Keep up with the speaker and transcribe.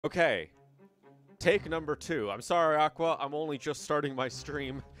Okay. Take number 2. I'm sorry, Aqua. I'm only just starting my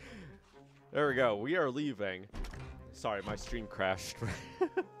stream. There we go. We are leaving. Sorry, my stream crashed.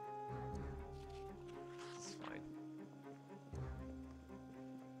 It's fine.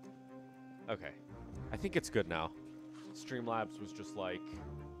 Okay. I think it's good now. Streamlabs was just like...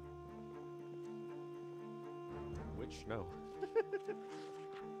 Which? No.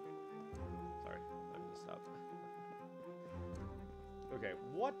 Sorry. I'm gonna stop. Okay,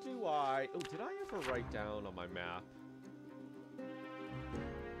 what do I... Oh, did I ever write down on my map?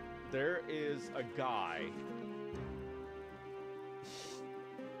 There is a guy...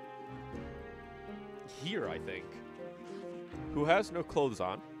 Here, I think. Who has no clothes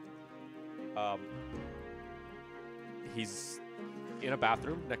on. He's in a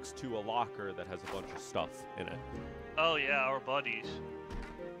bathroom next to a locker that has a bunch of stuff in it. Oh yeah, our buddies.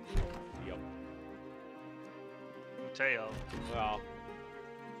 Yep. Mateo. Well...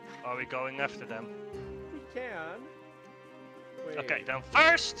 Are we going after them? We can. Wait. Okay, then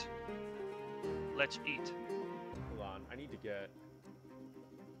first, let's eat. Hold on, I need to get...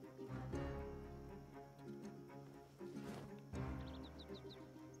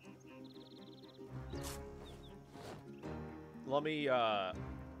 Let me,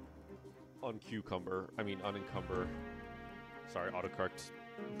 unencumber. Sorry, autocorrect.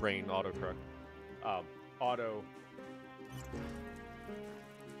 Brain autocorrect. Auto...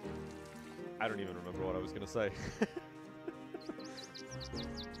 I don't even remember what I was gonna say.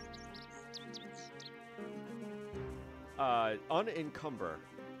 Unencumber.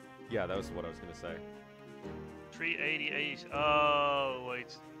 Yeah, that was what I was gonna say. 388. Oh,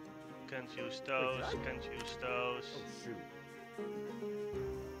 wait. Can't use those. Can't use those. Oh, shoot.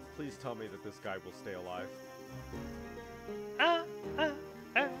 Please tell me that this guy will stay alive.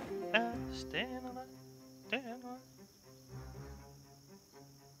 Staying alive. Staying alive.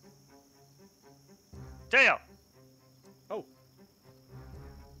 Teo! Oh.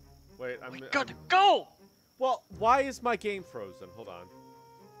 Wait, We gotta go! Well, why is my game frozen? Hold on.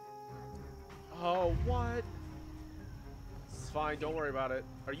 Oh, what? It's fine, don't worry about it.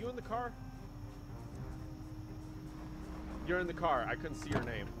 Are you in the car? You're in the car. I couldn't see your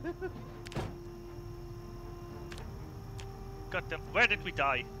name. Got them. Where did we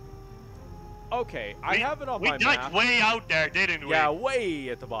die? Okay, I have it on my map. We died way out there, didn't we? Yeah, way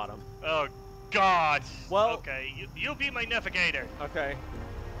at the bottom. Oh, God. Well... Okay, you'll be my navigator. Okay.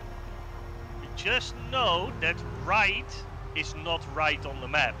 Just know that right is not right on the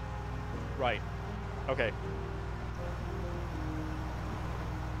map. Right. Okay.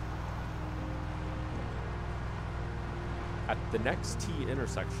 At the next T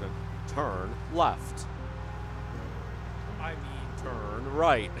intersection, turn left. I mean, turn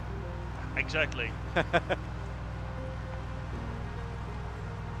right. Exactly.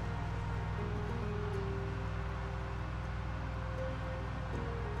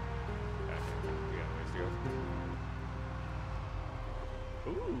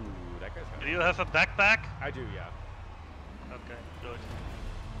 Ooh, that guy's got... Do you have a backpack? I do, yeah. Okay, good.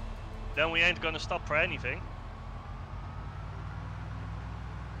 Then we ain't gonna stop for anything.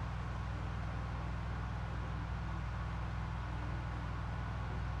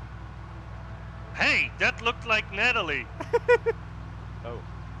 Hey, that looked like Natalie. Oh.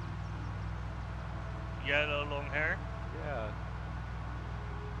 Yellow long hair. Yeah.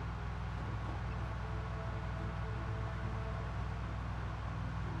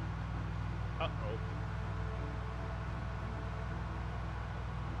 Uh-oh.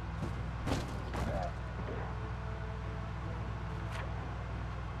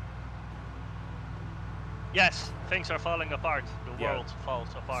 Yes, things are falling apart. The Yeah. world falls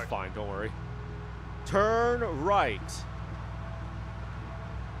apart. It's fine, don't worry. Turn right.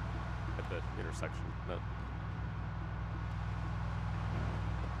 At the intersection. No.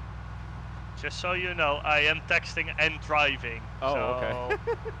 Just so you know, I am texting and driving. Oh, so okay.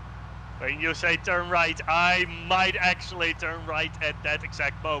 when you say turn right, I might actually turn right at that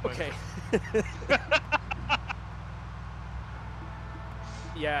exact moment. Okay.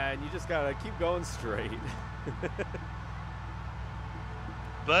 Yeah, and you just gotta keep going straight.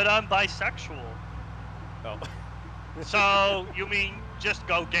 But I'm bisexual. Oh. So, you mean just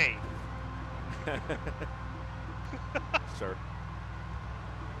go gay? Sure.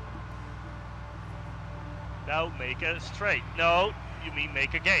 Now make it straight. No, you mean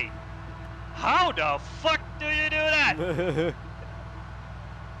make a gay. How the fuck do you do that?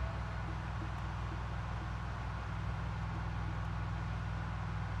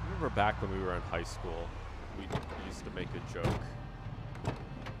 Remember back when we were in high school, we used to make a joke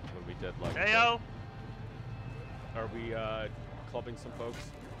when we did like... Heyo! Are we clubbing some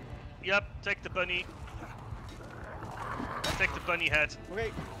folks? Yep, take the bunny. Take the bunny head.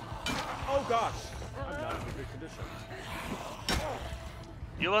 Okay. Oh gosh. I'm not in a good condition.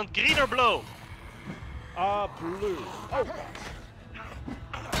 You want green or blue? Blue. Oh gosh.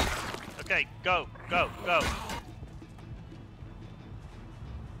 Okay, go, go, go.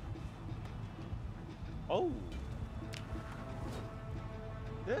 Oh.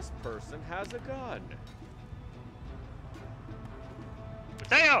 This person has a gun.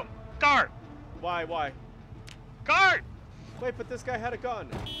 Mateo! Car! Why? Car! Wait, but this guy had a gun.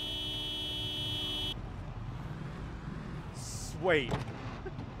 Wait.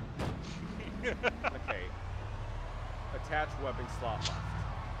 Okay. Attach webbing slot left.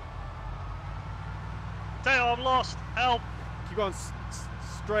 Mateo, I'm lost. Help! Keep going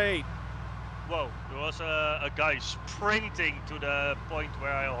straight. Whoa, there was a guy sprinting to the point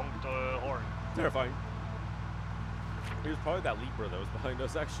where I honked the horn. Terrifying. He was probably that leaper that was behind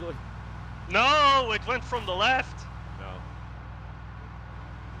us, actually. No, it went from the left. No.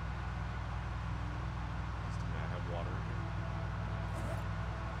 May I have water?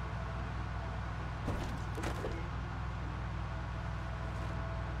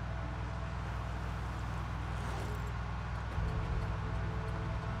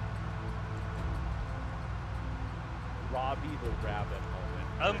 Robbie the rabbit moment.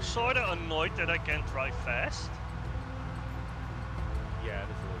 I'm sort of annoyed that I can't drive fast. Yeah, it is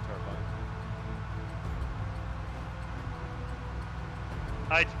really terrifying.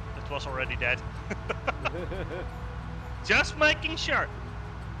 It was already dead. Just making sure.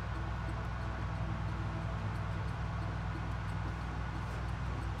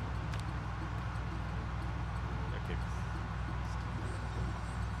 Okay.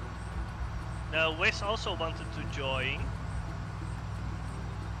 Now, Wiz also wanted to join,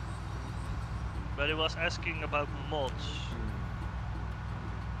 but he was asking about mods.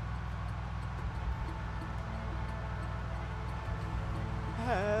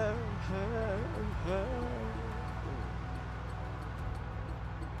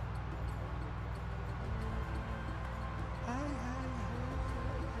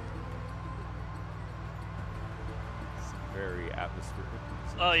 It's very atmospheric.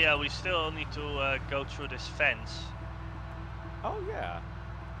 Oh yeah, we still need to go through this fence. Oh yeah.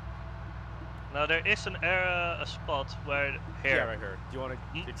 Now there is a spot where here. Yeah, right here. Do you want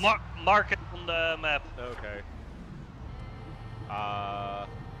to Mark it on the map. Okay.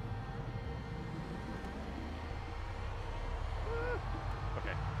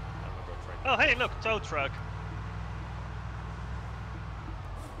 Okay. I'm gonna go try. Oh hey, look, tow truck.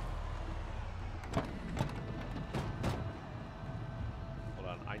 Hold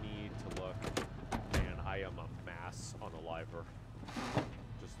on, I need to look. Man, I am a mass on a liver.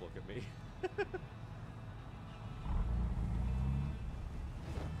 Just look at me.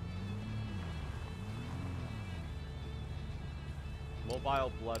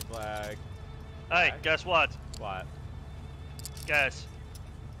 Mobile blood flag. Hey, Okay. guess what? What? Guess.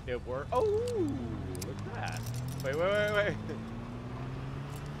 It worked. Oh, look at that. Wait.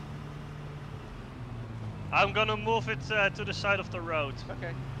 I'm gonna move it to the side of the road.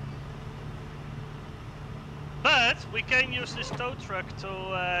 Okay. But we can use this tow truck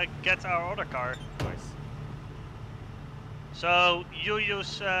to get our other car. Nice. So you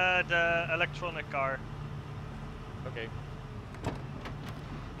use the electronic car. Okay.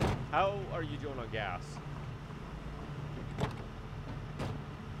 How are you doing on gas?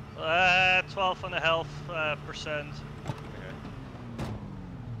 12.5%. Okay.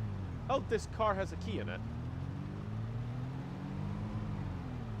 Oh, this car has a key in it.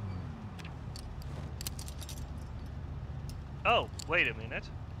 Oh, wait a minute.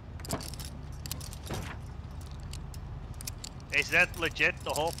 Is that legit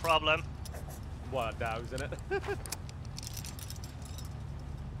the whole problem? What? That was in it?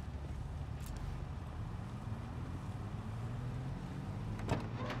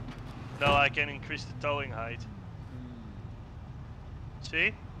 No, I can increase the towing height.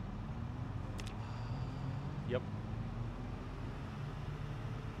 See? Yep.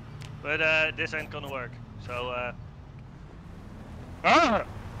 But this ain't gonna work. So ah!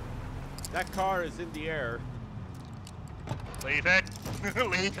 That car is in the air. Leave it!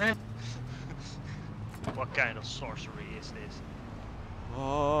 Leave it! What kind of sorcery is this?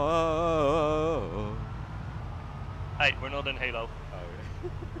 Oh. Hey, we're not in Halo. Oh,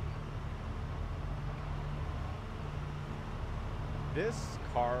 okay. This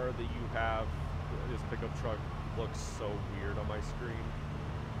car that you have, this pickup truck, looks so weird on my screen.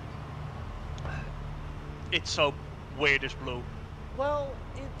 It's so weird as blue. Well,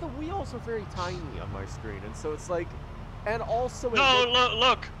 the wheels are very tiny on my screen, and so it's like, And also it No,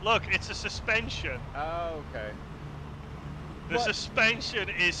 look, it's a suspension. Oh, okay. The suspension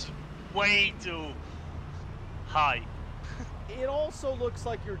is way too high. It also looks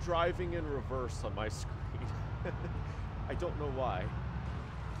like you're driving in reverse on my screen. I don't know why.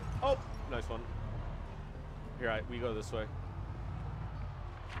 Oh, nice one. Here, we go this way.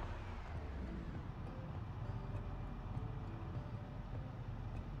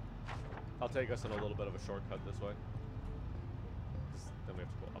 I'll take us in a little bit of a shortcut this way. Then we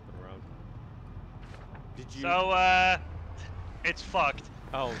have to go up and around. Did you? So, it's fucked.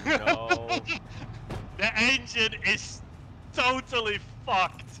 Oh no. The engine is totally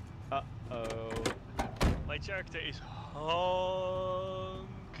fucked. Uh-oh. My character is hungry.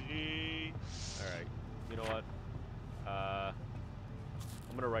 Alright. You know what? I'm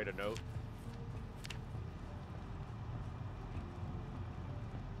gonna write a note.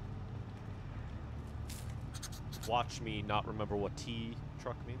 Watch me not remember what T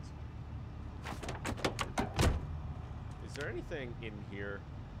truck means. Is there anything in here?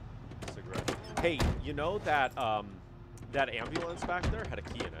 Cigarette. Hey, you know that that ambulance back there had a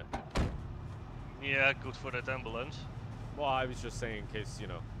key in it. Yeah, good for that ambulance. Well, I was just saying in case, you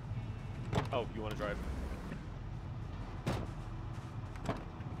know. Oh, you want to drive?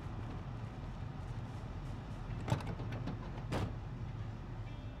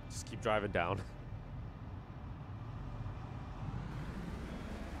 Just keep driving down.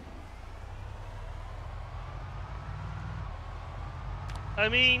 I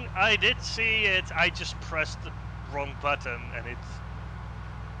mean, I did see it, I just pressed the wrong button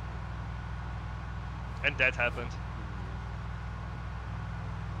and that happened.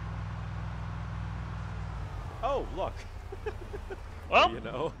 Oh, look. Well, you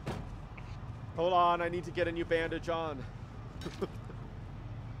know. Hold on, I need to get a new bandage on.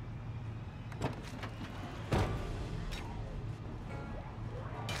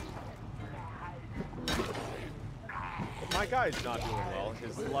 My guy's not doing well.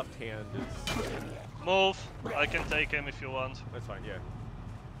 His left hand is... move. I can take him if you want. That's fine, yeah.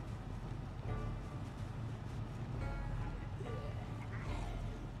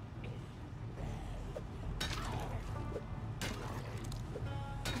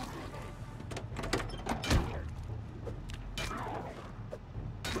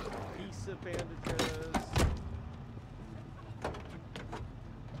 Piece of bandages.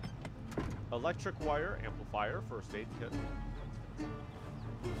 Electric wire, amplifier, first aid kit.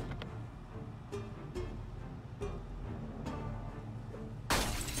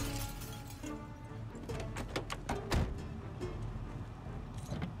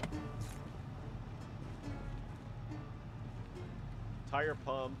 Tire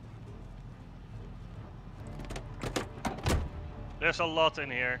pump. There's a lot in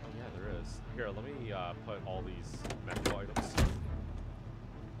here. Oh yeah, there is. Here, let me put all these medical items.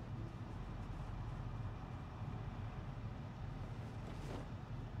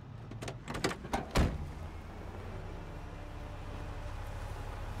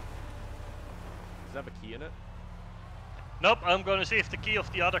 Does it have a key in it? Nope, I'm gonna see if the key of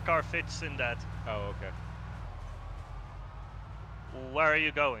the other car fits in that. Oh, okay. Where are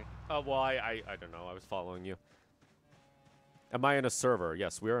you going? Well, I don't know. I was following you. Am I in a server?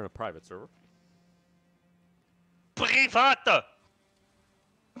 Yes, we are in a private server. Private!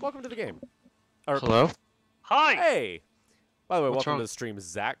 Welcome to the game. Hello? Hi! Hey! By the way, What's welcome wrong? to the stream,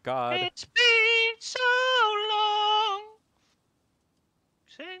 Zach God. It's been so long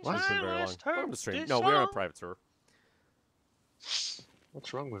since What? It's been I very long. last heard Welcome to the stream. this No, we're in a song. private server.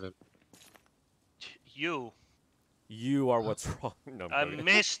 What's wrong with him? You. You are what's wrong. No, I'm I kidding.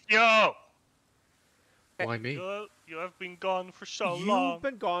 missed you! Why me? You have been gone for so You've long.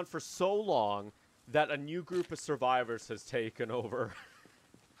 been gone for so long that a new group of survivors has taken over.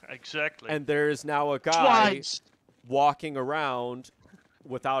 Exactly. And there is now a guy Twice. walking around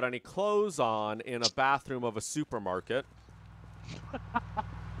without any clothes on in a bathroom of a supermarket.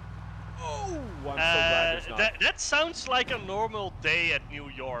 Oh, I'm so glad there's not. That sounds like a normal day at New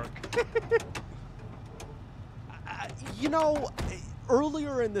York. You know,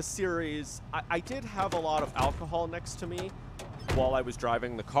 earlier in the series, I did have a lot of alcohol next to me while I was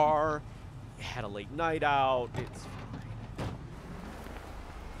driving the car. Had a late night out. It's fine.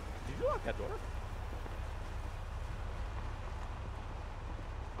 Did you lock that door?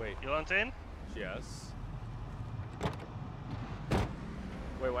 Wait, You want in? yes.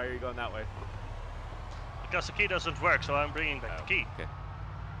 Wait, why are you going that way? Because the key doesn't work, so I'm bringing back the key. Okay.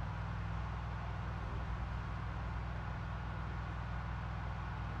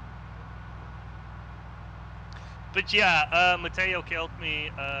 But yeah, Mateo killed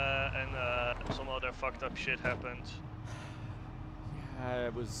me, and some other fucked up shit happened.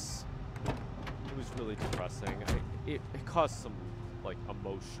 It was really depressing. It caused some like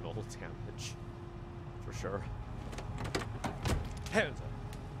emotional damage, for sure. Hands up.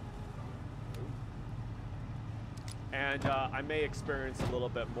 And I may experience a little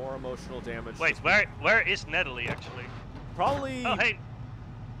bit more emotional damage. Wait, where is Natalie actually? Probably. Oh, hey,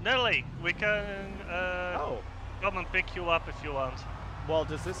 Natalie, we can Oh. come and pick you up if you want. Well,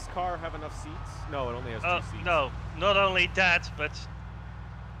 does this car have enough seats? No, it only has 2 seats. No, not only that, but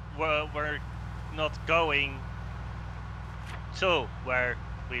we're not going to where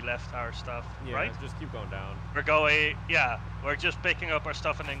we left our stuff, Yeah, right? just keep going down. We're going, yeah, we're just picking up our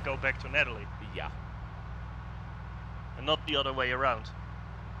stuff and then go back to Natalie. Yeah. And not the other way around.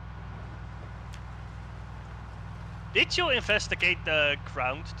 Did you investigate the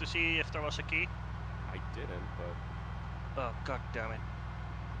ground to see if there was a key? I didn't, but... Oh, god damn it.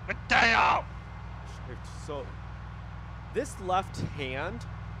 Mateo! So, this left hand...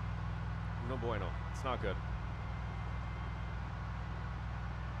 No bueno. It's not good.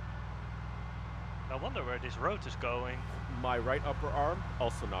 I wonder where this road is going. My right upper arm,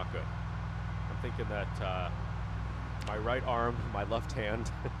 also not good. I'm thinking that my right arm, my left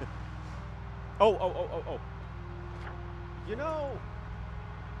hand. Oh. You know,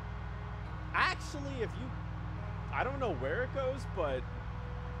 actually, if you... I don't know where it goes, but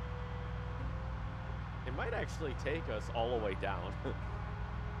it might actually take us all the way down.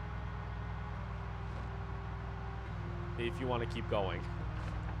 If you want to keep going.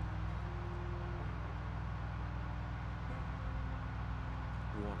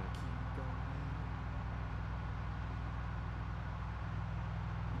 We want to keep going.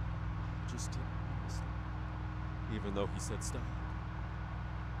 Just didn't want to stop. Even though he said stop.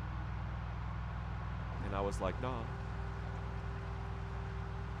 And I was like, nah.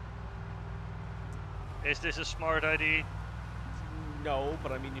 Is this a smart idea? No,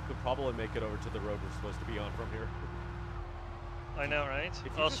 but I mean, you could probably make it over to the road we're supposed to be on from here. I know, right?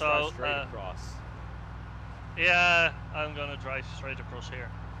 If you Also, just drive straight across. Yeah, I'm gonna drive straight across here.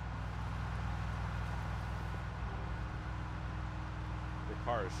 The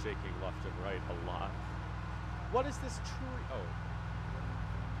car is shaking left and right a lot. What is this tree? Oh.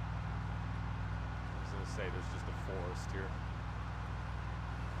 I was gonna say, there's just a forest here.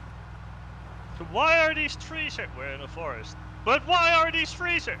 So why are these trees here? We're in a forest. But why are these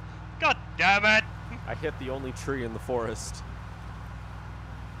trees here? God damn it! I hit the only tree in the forest.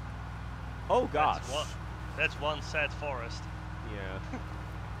 Oh gosh. That's one sad forest. Yeah.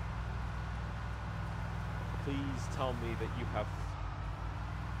 Please tell me that you have...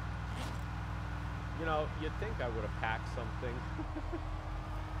 You know, you'd think I would have packed something.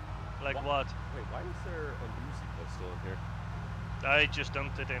 Like what? Wait, why is there a music pistol in here? I just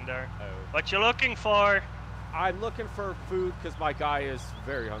dumped it in there. Oh. What you looking for? I'm looking for food because my guy is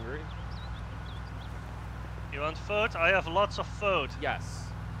very hungry. You want food? I have lots of food. Yes.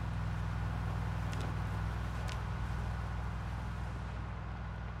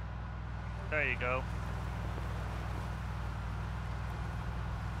 There you go.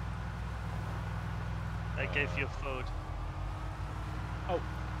 I gave you food. Oh,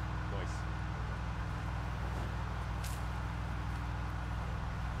 nice.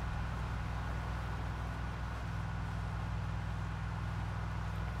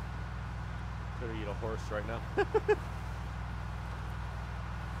 Better eat a horse right now.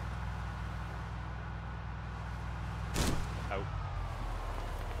 Out.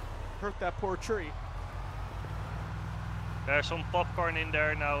 Hurt that poor tree. There's some popcorn in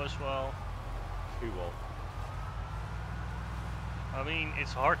there now as well. Cool. I mean,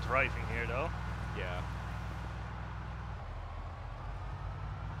 it's hard driving here though. Yeah.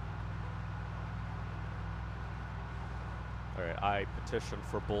 Alright, I petition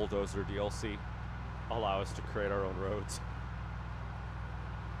for Bulldozer DLC. Allow us to create our own roads.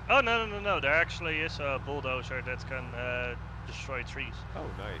 Oh, no. There actually is a bulldozer that can destroy trees. Oh,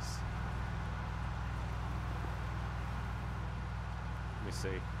 nice. Let me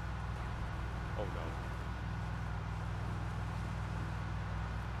see. Oh, no.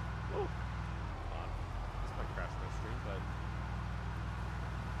 Oh. This might crash my stream, but...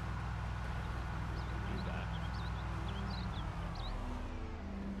 Use that.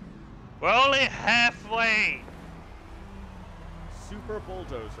 We're only halfway! Super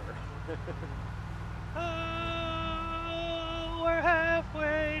Bulldozer. Oh, we're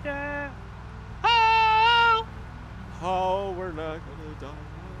halfway there. Oh, Oh, we're not gonna die.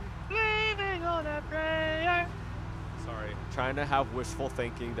 leaving on a prayer. Sorry, trying to have wishful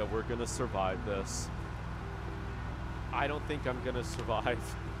thinking that we're gonna survive this. I don't think I'm gonna survive.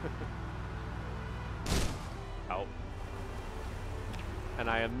 Ow. And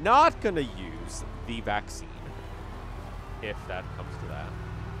I am not going to use the vaccine, if that comes to that.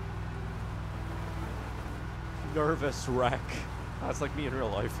 Nervous wreck. That's like me in real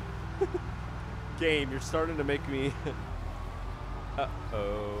life. Game, you're starting to make me...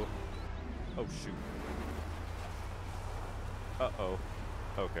 Uh-oh. Oh, shoot. Uh-oh.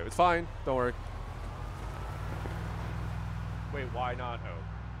 Okay, it's fine. Don't worry. Wait, why not? Oh.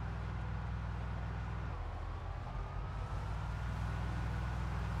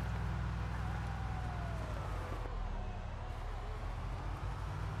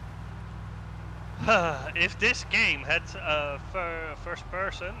 If this game had first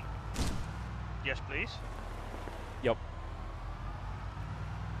person, yes please. Yep.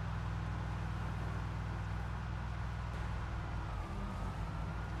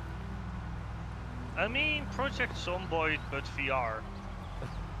 I mean, Project Zomboid, but VR.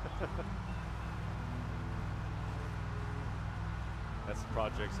 That's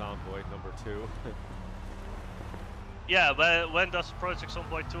Project Zomboid number 2. Yeah, but when does Project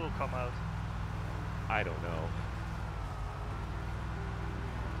Zomboid 2 come out? I don't know.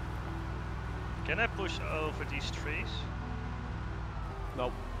 Can I push over these trees?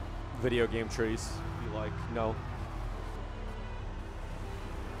 Nope. Video game trees. Be like, no.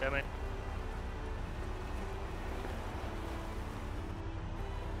 Damn it.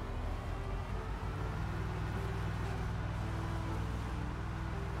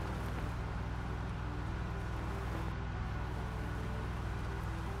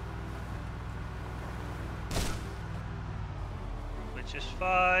 Which is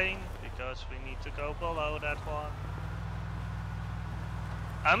fine, because we need to go below that one.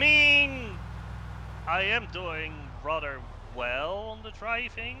 I mean, I am doing rather well on the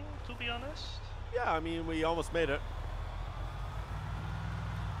driving, to be honest. Yeah, I mean, we almost made it.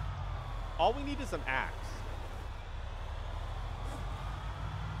 All we need is an axe.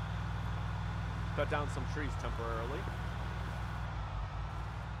 Cut down some trees temporarily.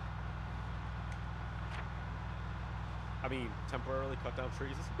 I mean, temporarily cut down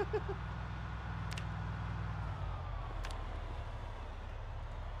trees.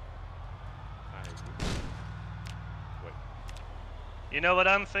 Wait. You know what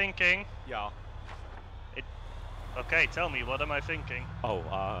I'm thinking? Yeah. Okay, tell me, what am I thinking? Oh,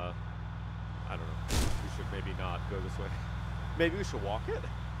 I don't know. We should maybe not go this way. Maybe we should walk it?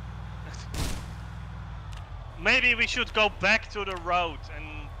 Maybe we should go back to the road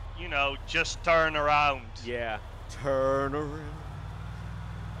and, you know, just turn around. Yeah. Turn around.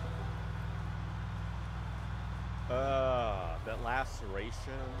 That laceration,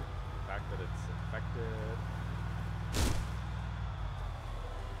 the fact that it's infected.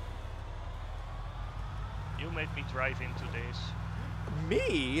 You made me drive into this.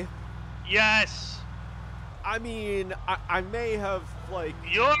 Me? Yes! I mean, I may have, like...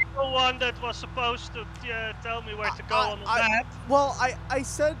 You're the one that was supposed to tell me where to go on the map. Well, I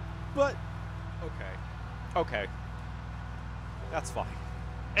said, but... Okay. Okay. That's fine.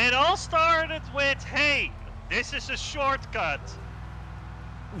 It all started with, hey, this is a shortcut.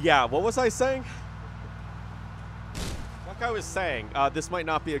 Yeah, what was I saying? Like I was saying, this might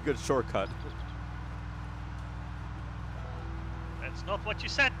not be a good shortcut. That's not what you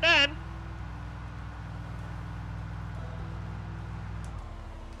said then.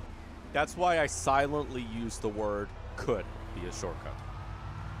 That's why I silently used the word could be a shortcut.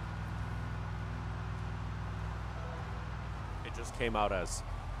 It just came out as,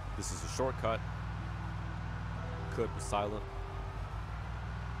 this is a shortcut. Could was silent.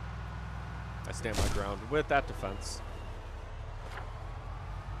 I stand my ground with that defense.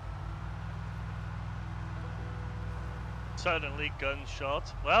 Suddenly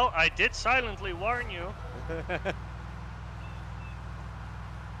gunshot. Well, I did silently warn you.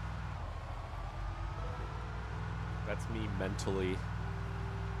 That's me mentally.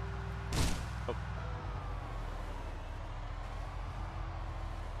 Oh.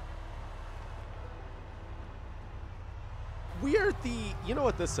 We are the... You know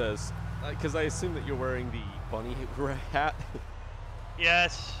what this is? Because I assume that you're wearing the bunny hat.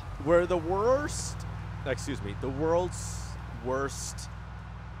 Yes. We're the worst... Excuse me. The world's worst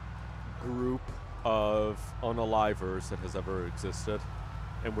group of unalivers that has ever existed.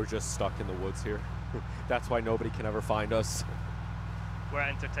 And we're just stuck in the woods here. That's why nobody can ever find us. We're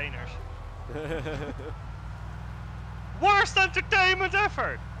entertainers. Worst entertainment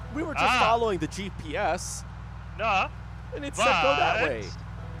ever! We were just following the GPS. No. And it said go that way.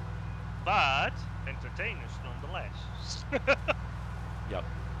 But entertainers nonetheless. Yep.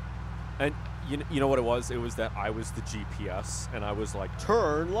 And you know what it was? It was that I was the GPS, and I was like,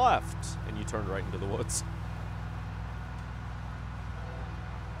 turn left, and you turned right into the woods.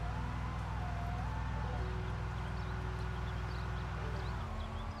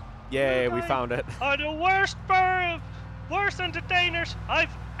 Yay, You we guys found it. Are the worst entertainers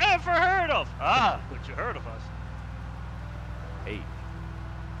I've ever heard of. Ah, but you heard of us. Hey.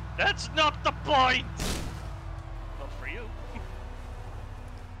 That's not the point. Not for you.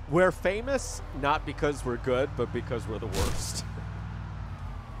 We're famous not because we're good, but because we're the worst.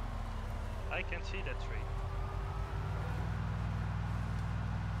 I can see that tree.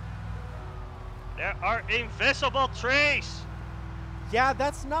 There are invisible trees. Yeah,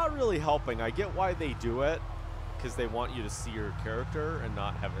 that's not really helping. I get why they do it, because they want you to see your character and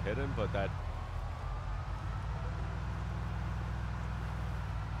not have it hidden, but that...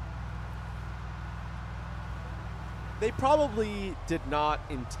 They probably did not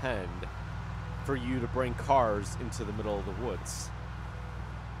intend for you to bring cars into the middle of the woods.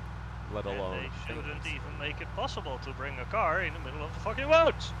 Let alone... And they shouldn't even make it possible to bring a car in the middle of the fucking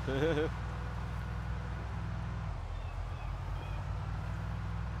woods.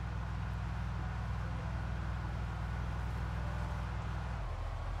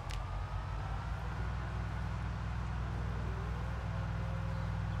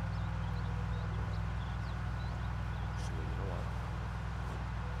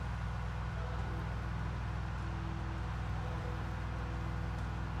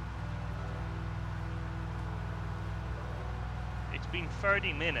 It's been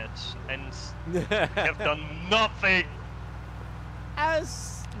 30 minutes and we have done nothing.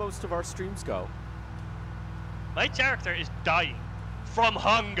 As most of our streams go. My character is dying from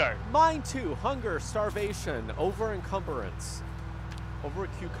hunger. Mine too. Hunger, starvation, over-encumbrance.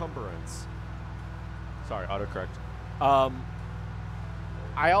 Over-cucumberance. Sorry, autocorrect.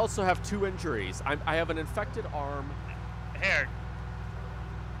 I also have 2 injuries. I have an infected arm. Here.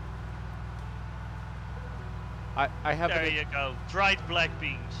 I have There you go. Dried black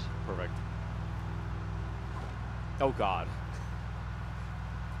beans. Perfect. Oh God.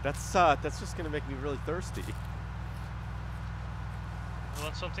 That's just gonna make me really thirsty. You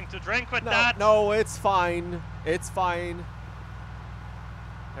want something to drink with No, that? no, it's fine. It's fine.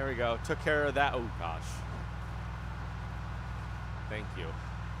 There we go. Took care of that. Oh gosh. Thank you.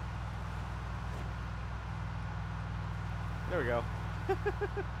 There we go.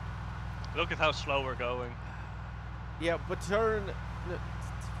 Look at how slow we're going. Yeah, but turn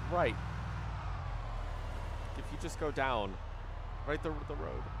right. If you just go down, right the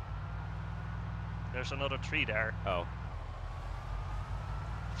road. There's another tree there. Oh.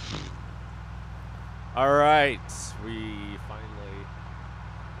 All right, we finally.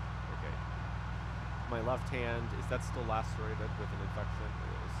 Okay. My left hand, is that still lacerated with an infection?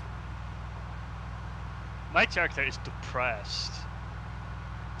 It is. My character is depressed.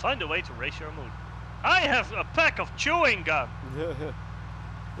 Find a way to raise your mood. I have a pack of chewing gum.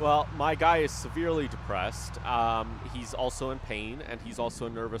 Well, my guy is severely depressed. He's also in pain, and he's also a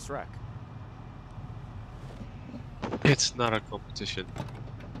nervous wreck. It's not a competition.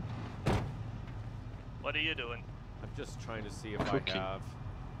 What are you doing? I'm just trying to see if Cooking.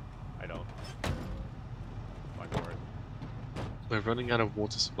 I don't. Fine for it. We're running out of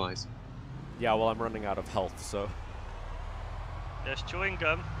water supplies. Yeah, well, I'm running out of health, so. There's chewing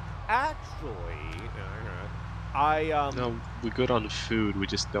gum. Actually, No, we're good on food, we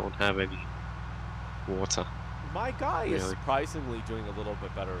just don't have any water. my guy is Really? surprisingly doing a little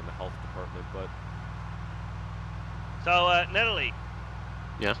bit better in the health department, but So, Natalie.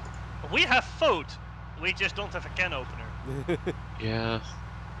 Yeah? We have food. We just don't have a can opener. Yeah,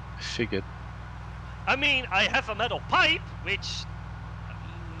 I figured. I mean, I have a metal pipe, which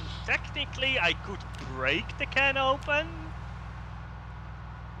technically I could break the can open.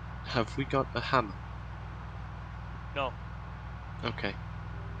 Have we got a hammer? No. Okay.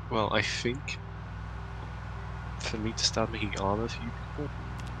 Well, I think for me to start making armor for you people,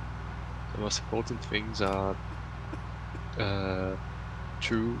 the most important things are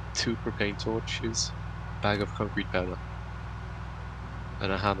two propane torches, bag of concrete powder,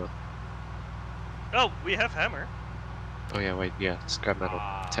 and a hammer. Oh, we have hammer. Oh yeah, wait, yeah, scrap metal.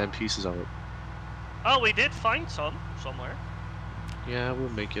 Ah. 10 pieces of it. Oh, we did find some somewhere. Yeah, we'll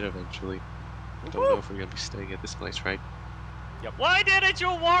make it eventually. Don't know if we're gonna be staying at this place, right? Why didn't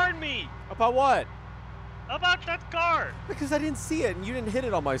you warn me about what? about that car? Because I didn't see it and you didn't hit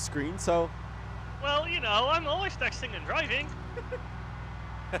it on my screen, so. Well, you know, I'm always texting and driving.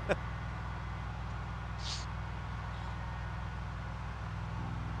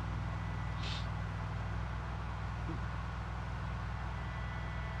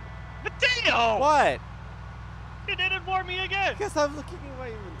 Mateo! What? You didn't warn me again. Because I'm looking at my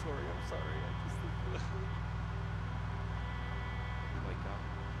inventory. I'm sorry. I just. Oh my God.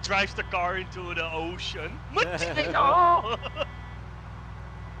 Drives the car into the ocean. Mateo!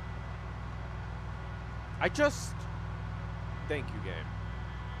 I just... Thank you, game.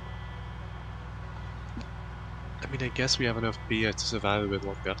 I mean, I guess we have enough beer to survive a bit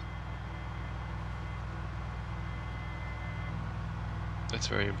longer. That's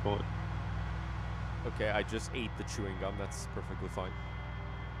very important. Okay, I just ate the chewing gum. That's perfectly fine.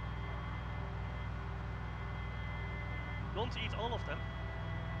 Don't eat all of them.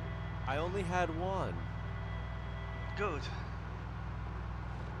 I only had one. Good.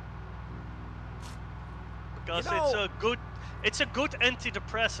 Because You know- it's a good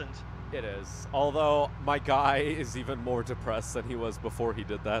antidepressant. It is. Although, my guy is even more depressed than he was before he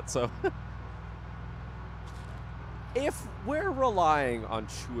did that, so... If we're relying on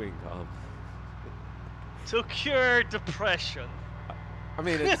chewing gum... To cure depression. I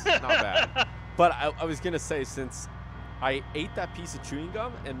mean, it's not bad. But I was going to say, since I ate that piece of chewing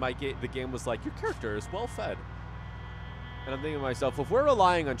gum, and the game was like, your character is well fed. And I'm thinking to myself, if we're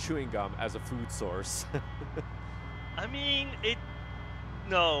relying on chewing gum as a food source... I mean,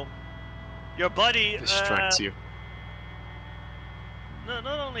 no. Your body... Distracts you. No,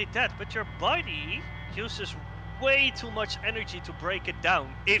 not only that, but your body uses way too much energy to break it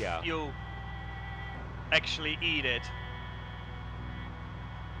down if you actually eat it.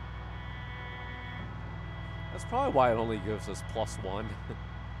 That's probably why it only gives us +1.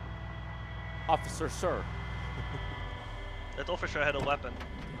 Officer, sir. That officer had a weapon.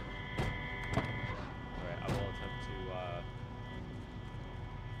 Alright, I will attempt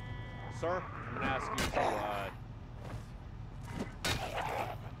to, Sir, I'm gonna ask you to,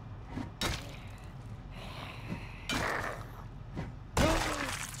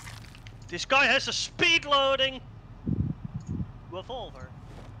 This guy has a speed loading revolver.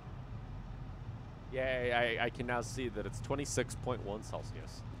 Yeah, I can now see that it's 26.1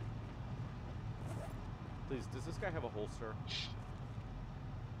 Celsius. Please, does this guy have a holster?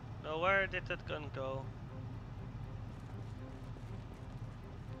 Now, where did that gun go?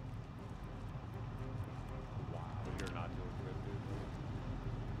 Wow, you're not doing good,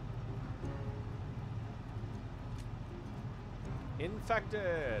 dude.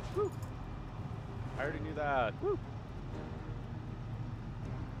 Infected! Woo! I already knew that. Woo!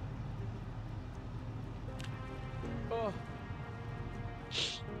 Oh.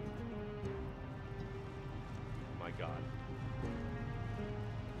 My god.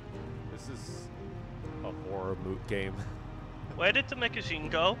 This is a horror game. Where did the magazine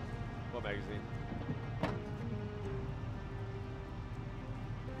go? What magazine?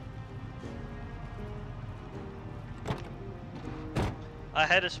 I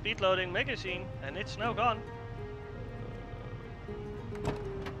had a speed loading magazine and it's now gone.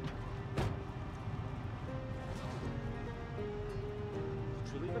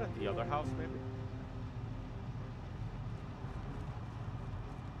 Did you leave it at the other house, maybe?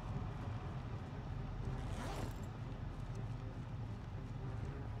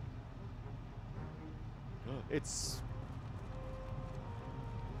 It's...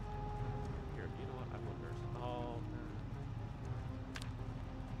 Here, you know what? I wonder... Oh,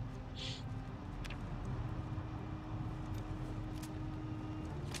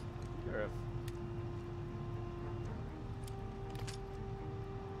 Here, if...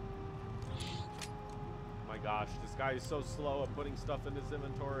 My gosh, this guy is so slow at putting stuff in his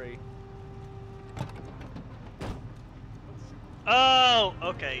inventory. Oh,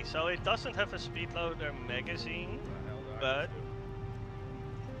 okay, so it doesn't have a speed loader magazine, but...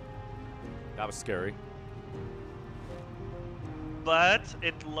 That was scary. But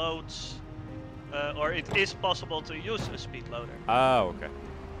it loads, or it is possible to use a speed loader. Oh, okay.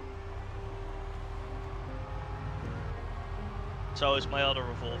 So is my other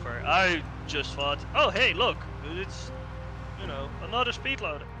revolver. I just thought, oh hey, look, it's, you know, another speed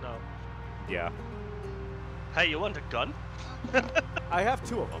loader. No. Yeah. Hey, you want a gun? I have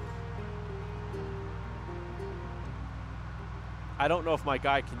 2 of them. I don't know if my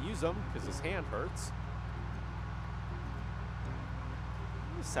guy can use them because his hand hurts.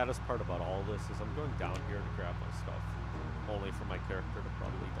 The saddest part about all this is I'm going down here to grab my stuff, only for my character to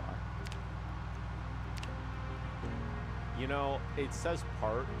probably die. You know, it says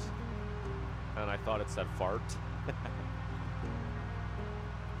part, and I thought it said fart.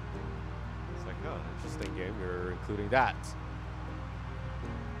 It's like, oh, interesting game, you're including that.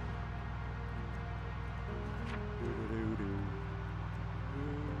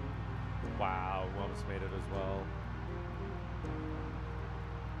 Wow, we almost made it as well.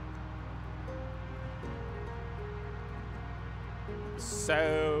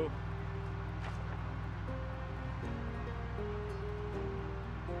 So...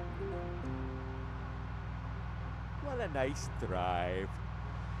 What a nice drive.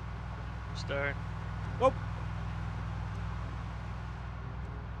 Start. Oh.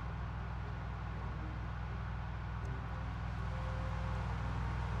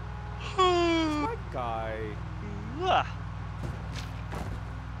 My guy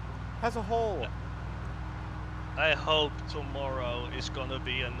has a hole. I hope tomorrow is gonna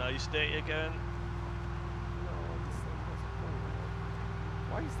be a nice day again. No, this thing doesn't go.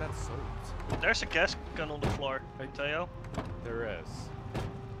 Why is that soaked? There's a gas gun on the floor, Mateo. There is.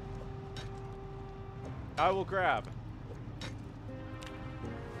 I will grab.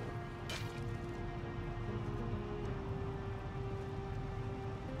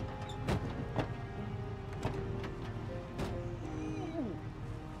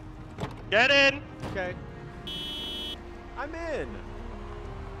 Get in! Okay. I'm in.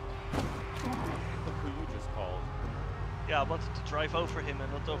 Look who you just called. Yeah, I wanted to drive over him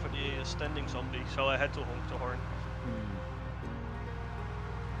and not over the standing zombie, so I had to honk the horn.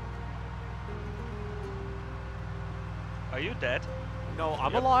 Are you dead? No,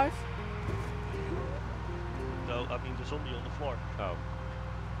 I'm alive. No, I mean the zombie on the floor. Oh.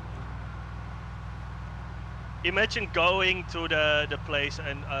 Imagine going to the place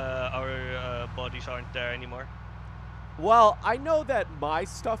and our bodies aren't there anymore. Well, I know that my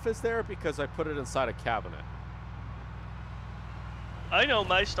stuff is there because I put it inside a cabinet. I know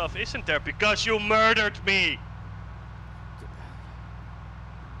my stuff isn't there because you murdered me!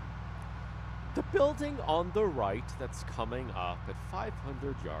 The building on the right that's coming up at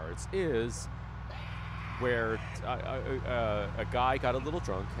 500 yards is where a guy got a little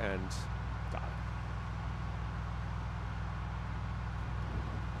drunk and died.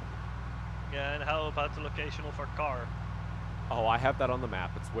 Yeah, and how about the location of our car? Oh, I have that on the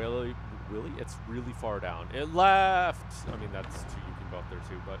map. It's it's really far down. It left. I mean, that's two. You can go up there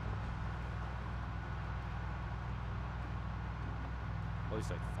too, but at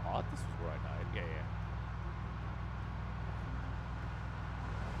least I thought this was where I died. Yeah, yeah.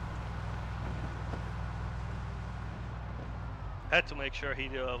 Had to make sure he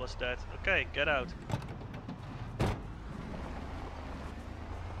was dead. Okay, get out.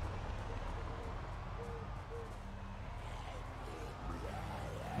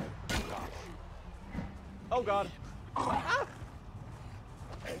 Oh God. Ah!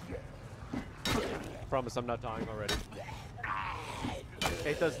 Promise I'm not dying already.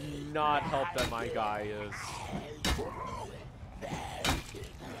 It does not help that my guy is.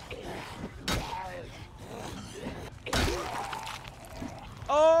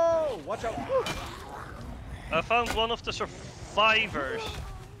 Oh! Watch out! Woo! I found one of the survivors.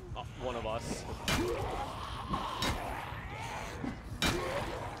 Oh, one of us.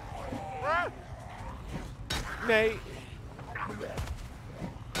 Ah! Nate.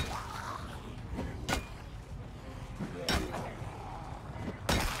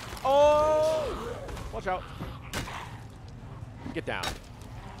 Oh! Watch out. Get down.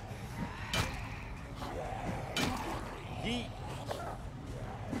 Yeet.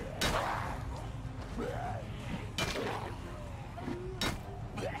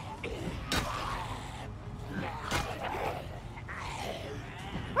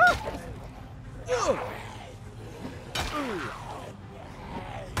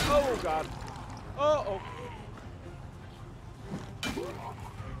 Oh God. Uh-oh.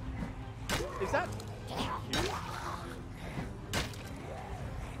 Is that you?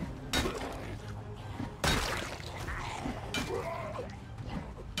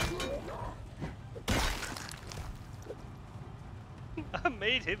 I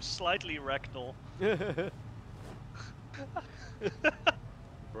made him slightly rectal.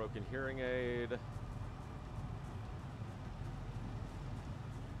 Broken hearing aid.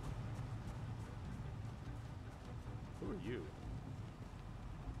 Who are you?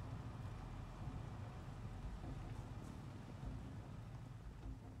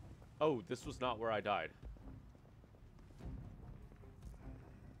 Oh, this was not where I died.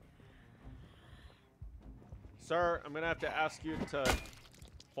 Sir, I'm gonna have to ask you to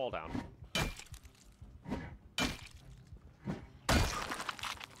fall down.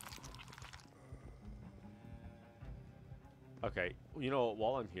 Okay, you know what,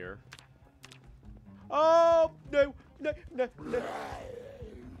 while I'm here... Oh, no, no, no, no.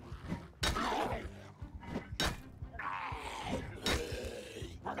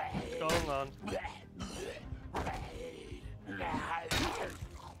 What's going on?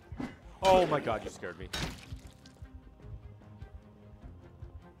 Oh my God, you scared me.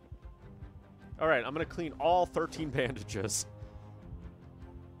 All right, I'm gonna clean all 13 bandages.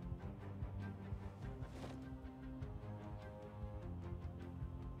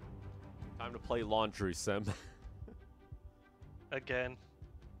 Time to play laundry sim. Again.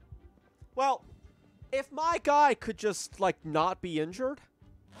 Well, If my guy could just, like, not be injured,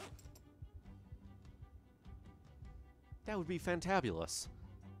 that would be fantabulous.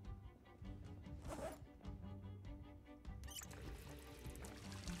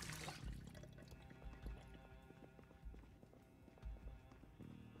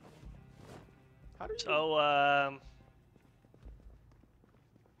 How do you... So,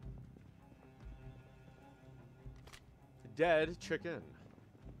 Dead chicken.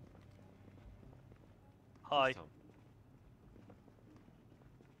 hi.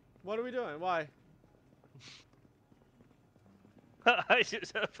 What are we doing? Why? I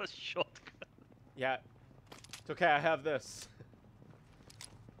just have a shotgun. Yeah. It's okay, I have this.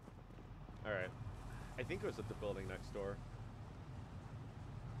 Alright. I think it was at the building next door.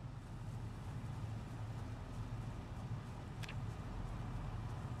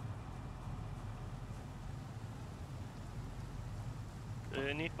 Do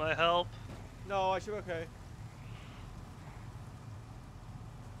you need my help? No, I should be okay.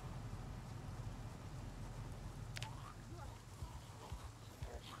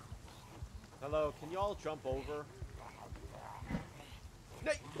 Hello, can y'all jump over?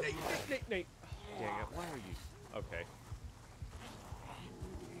 Nate! Nate! Nate! Nate! Nate! Dang it, why are you... Okay.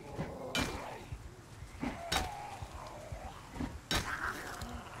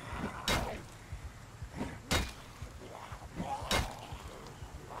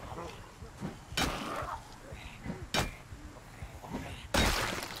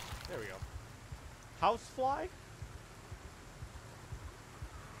 There we go. Housefly?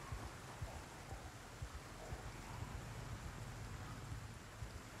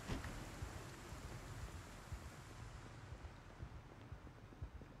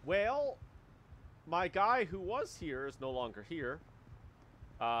 Well, my guy who was here is no longer here.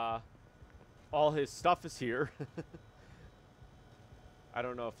 All his stuff is here. I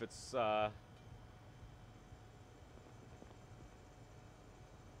don't know if it's, Alright.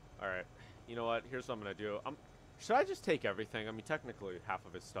 You know what? Here's what I'm gonna do. Should I just take everything? I mean, technically, half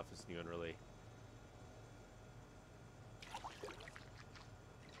of his stuff is new and really...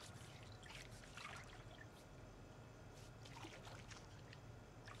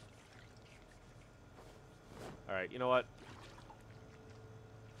 Alright, you know what?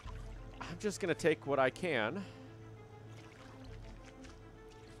 I'm just gonna take what I can.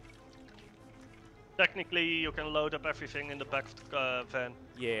 Technically, you can load up everything in the back of the van.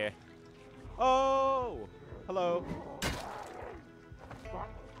 Yeah. Oh! Hello.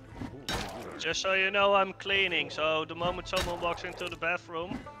 Just so you know, I'm cleaning, so the moment someone walks into the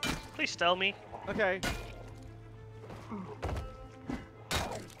bathroom, please tell me. Okay.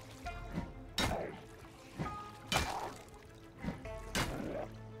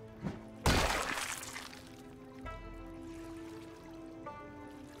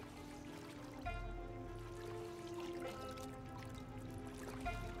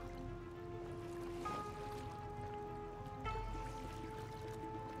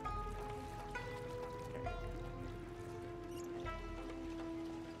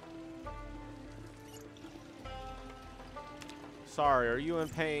 Sorry, are you in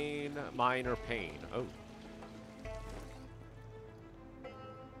pain? Minor pain. Oh.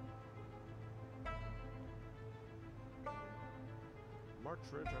 March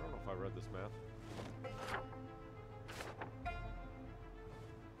Ridge? I don't know if I read this map.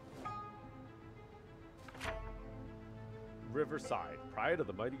 Riverside, Pride of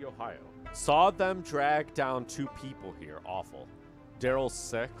the Mighty Ohio. Saw them drag down 2 people here. Awful. Daryl's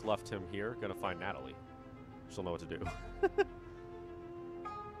sick, left him here. Gonna find Natalie. She'll know what to do.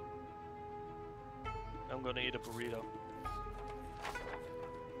 I'm gonna eat a burrito.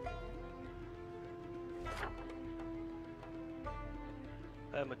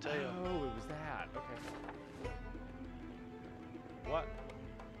 Hey, Mateo. Oh, it was that. Okay. What?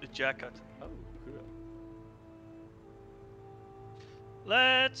 The jacket. Oh, cool.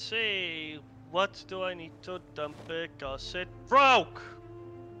 Let's see. What do I need to dump because it broke?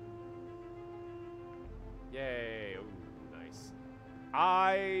 Yay. Ooh, nice.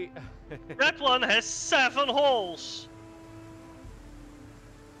 That one has 7 holes.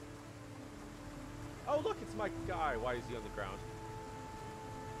 Oh, look, it's my guy. Why is he on the ground?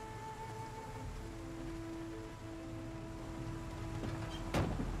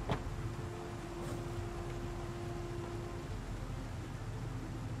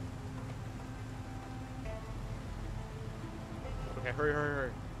 Okay, hurry, hurry,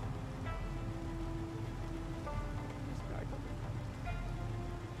 hurry. This guy coming.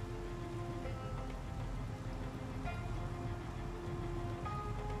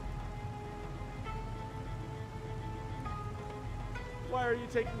 Why are you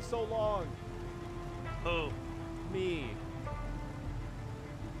taking so long? Who? Me.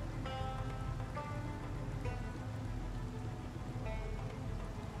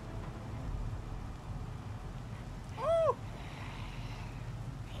 Oh!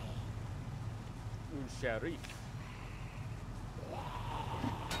 Un sheriff.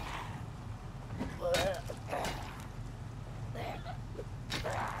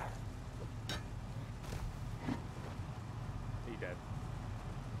 He dead.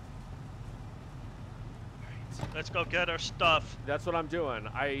 Let's go get our stuff. That's what I'm doing.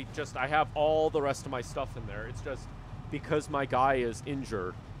 I have all the rest of my stuff in there. It's just because my guy is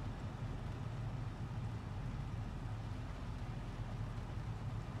injured.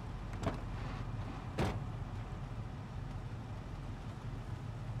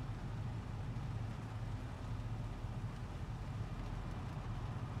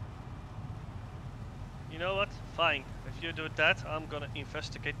 You know what? Fine. If you do that, I'm gonna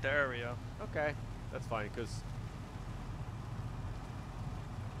investigate the area. Okay, that's fine, because...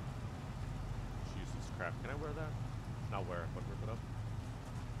 Jesus crap, can I wear that? Not wear it, but rip it up.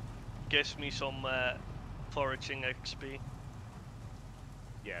 Gives me some foraging XP.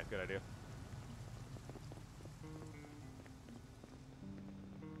 Yeah, good idea.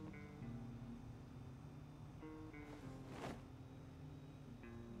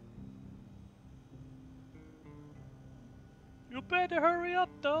 You better hurry up,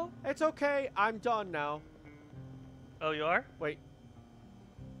 though. It's okay, I'm done now. Oh, you are? Wait.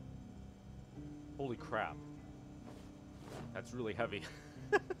 Holy crap. That's really heavy.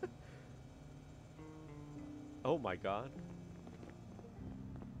 Oh my god.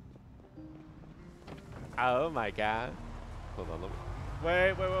 Oh my god. Hold on, let me...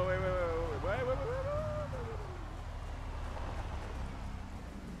 Wait.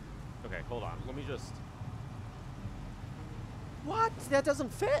 Okay, hold on. Let me just... What? That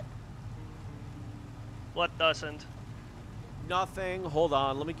doesn't fit? What doesn't? Nothing. Hold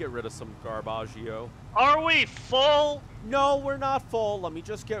on. Let me get rid of some garbaggio. Are we full? No, we're not full. Let me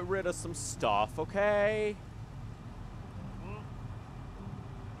just get rid of some stuff, okay?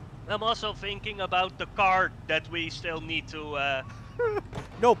 I'm also thinking about the car that we still need to...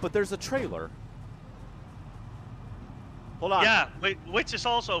 No, but there's a trailer. Hold on. Yeah, which is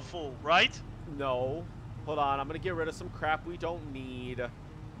also full, right? No. Hold on. I'm going to get rid of some crap we don't need.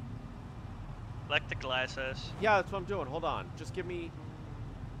 Like the glasses. Yeah, that's what I'm doing. Hold on. Just give me...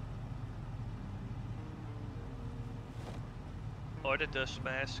 Or the dust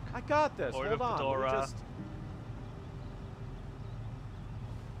mask. I got this. Or Hold the on. fedora. Let me just...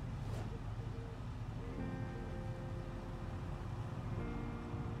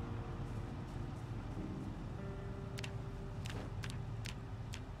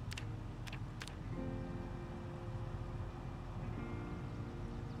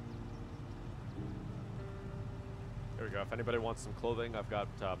 There we go. If anybody wants some clothing, I've got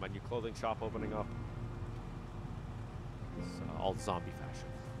my new clothing shop opening up. It's all zombie fashion.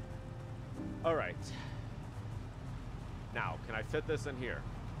 All right. Now, can I fit this in here?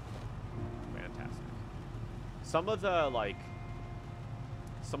 Fantastic. Some of the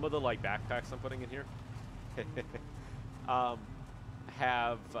backpacks I'm putting in here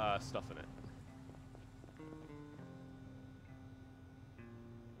have stuff in it.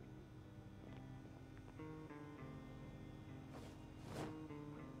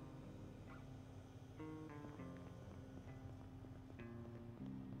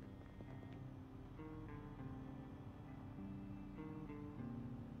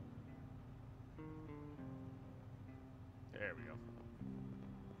 There we go.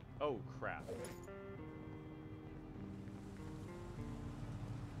 Oh, crap.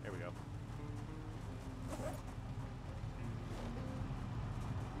 There we go.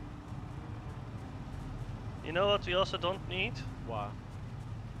 You know what we also don't need? What?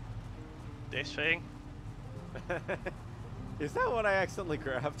 This thing. Is that what I accidentally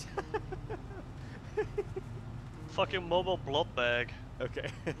grabbed? Fucking mobile blood bag. Okay.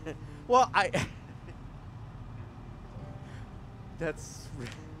 Well, I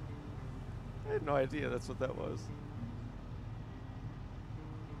had no idea that's what that was.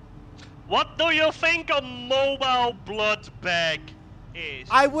 What do you think a mobile blood bag is?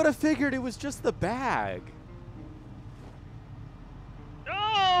 I would have figured it was just the bag.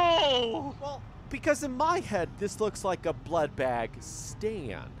 No! Well, because in my head, this looks like a blood bag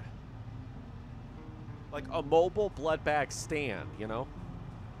stand. Like a mobile blood bag stand, you know?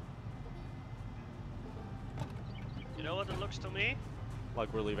 You know what it looks to me?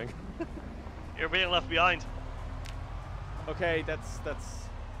 Like we're leaving. You're being left behind. Okay, that's...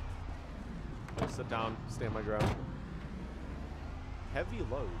 I'll sit down, stand my ground. Heavy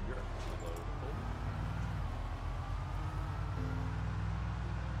load. You're a heavy load.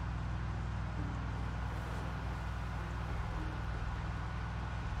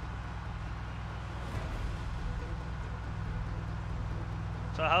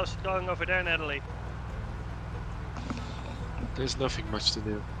 So how's it going over there, Natalie? There's nothing much to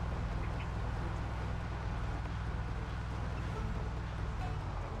do.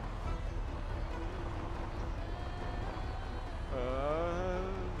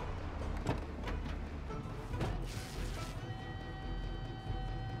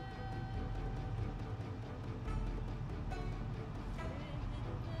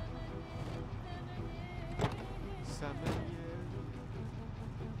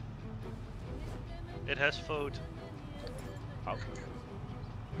 It has food. Oh.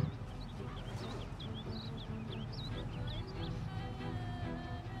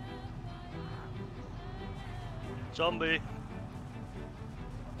 Zombie.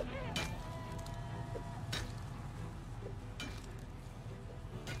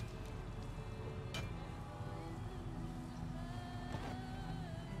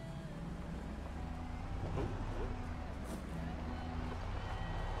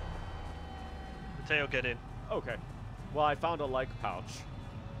 Mateo, get in. Okay. Well, I found a like pouch.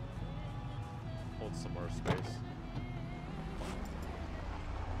 Hold some more space.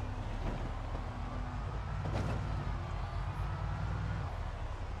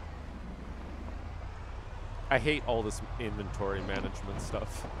 I hate all this inventory management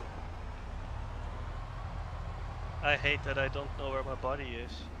stuff. I hate that I don't know where my body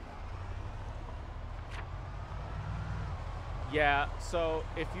is. Yeah, so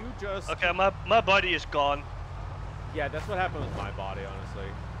if you just... Okay, my body is gone. Yeah, that's what happened with my body, honestly.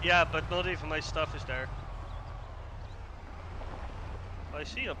 Yeah, but not even my stuff is there. I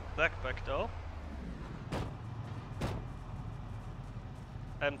see a backpack though.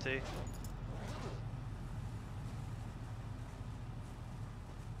 Empty.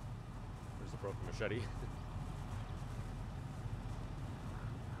 There's a broken machete.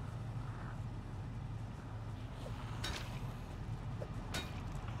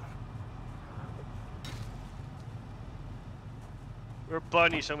 We're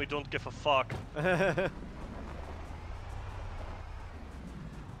bunnies and we don't give a fuck. Okay,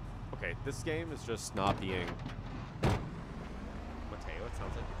 this game is just not being... Mateo, it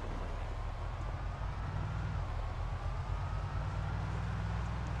sounds like you're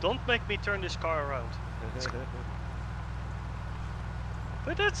Don't make me turn this car around.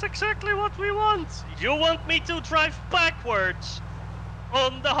 But that's exactly what we want. You want me to drive backwards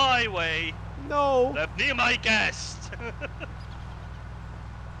on the highway? No! Let me be my guest.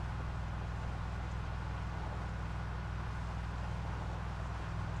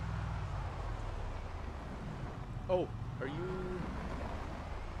 Oh, are you...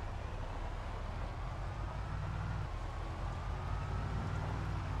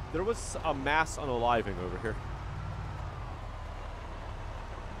 There was a mass unaliving over here.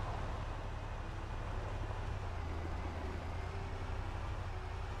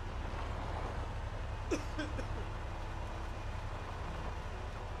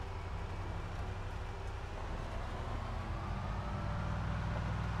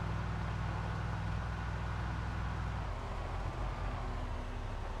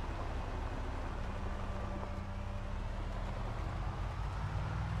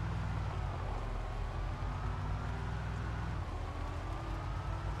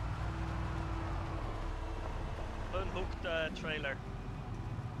 Unhook the trailer.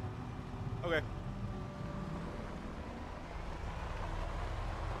 Okay.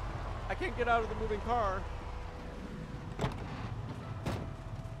 I can't get out of the moving car.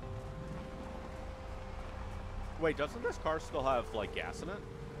 Wait, doesn't this car still have, like, gas in it?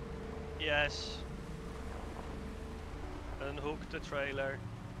 Yes. Unhook the trailer.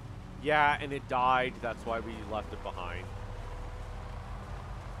 Yeah, and it died. That's why we left it behind.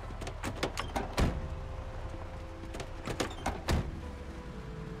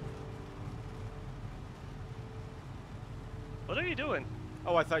 What are you doing?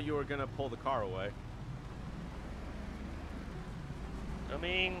 Oh, I thought you were gonna pull the car away. I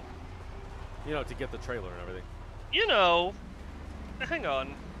mean, You know, to get the trailer and everything. you know. Hang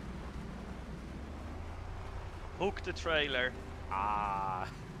on. Hook the trailer. Ah.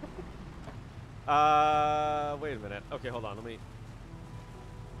 Wait a minute. Okay, hold on. Let me...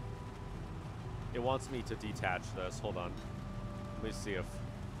 It wants me to detach this. Hold on. Let me see if...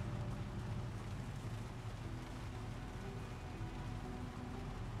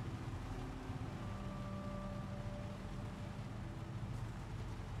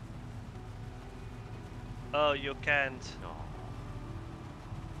 Oh, you can't. No.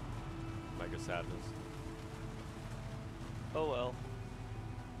 Mega sadness. Oh well.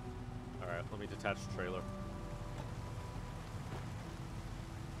 Alright, let me detach the trailer.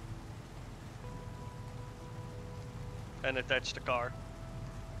 And attach the car.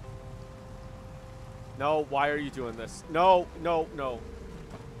 No, why are you doing this? No, no, no.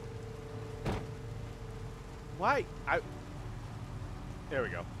 Why? There we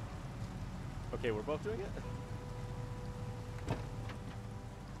go. Okay, we're both doing it?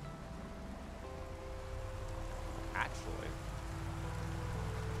 Actually,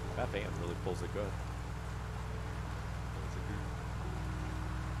 that van really pulls it good.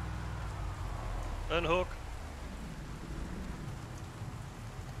 Unhook.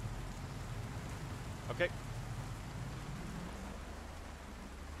 Okay.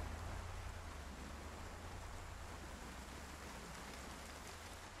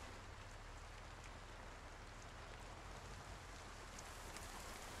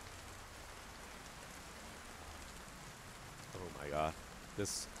 Oh my god.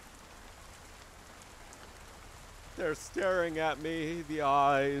 They're staring at me, the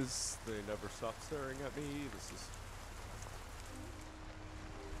eyes. They never stop staring at me. This is...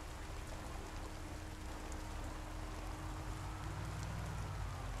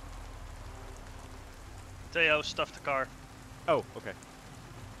 Mateo, stuff the car. Oh, okay.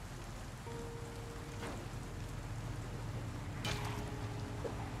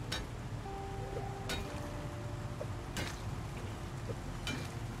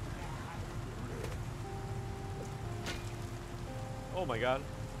 Oh my god.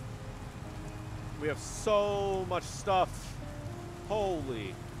 We have so much stuff.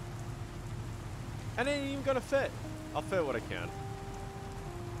 Holy. And it ain't even gonna fit. I'll fit what I can.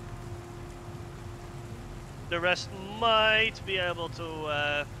 The rest might be able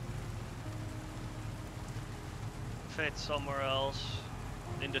to fit somewhere else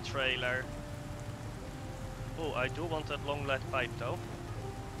in the trailer. Oh, I do want that long lead pipe though.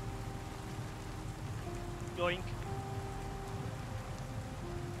 Yoink.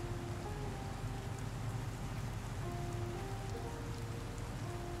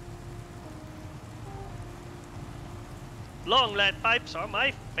 Long lead pipes are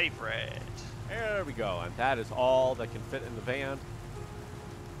my favorite. There we go, and that is all that can fit in the van.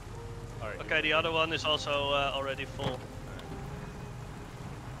 All right, Okay, the other one is also already full.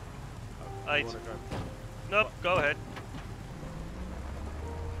 Right. Right. Nope, go ahead.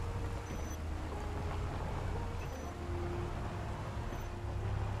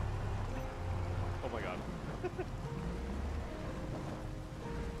 Oh my god.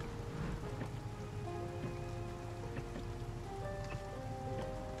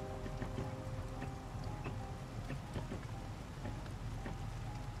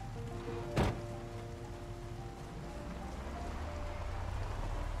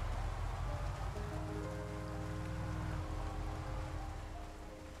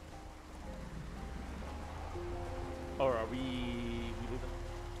 Or are we leaving?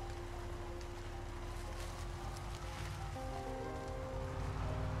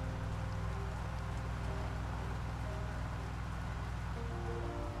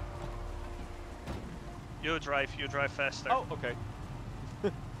 You drive faster. Oh, okay.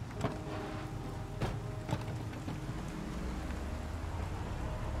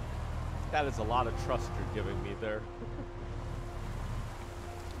 That is a lot of trust you're giving me there.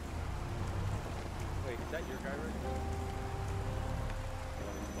 Wait, is that your guy right now?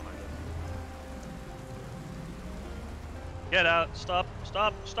 Behind us. Get out. Stop.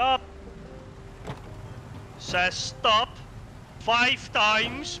 Stop. Stop. Says stop 5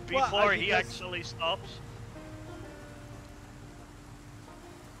 times Well, before I he guess- actually stops.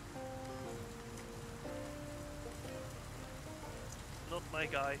 Not my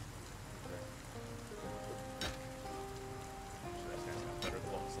guy. This guy's got better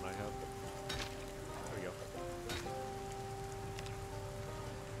clothes than I have. There we go.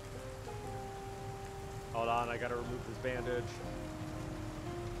 Hold on, I gotta remove this bandage.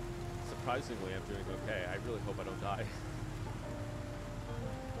 Surprisingly, I'm doing okay. I really hope I don't die.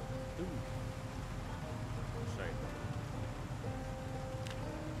 Ooh. Sorry.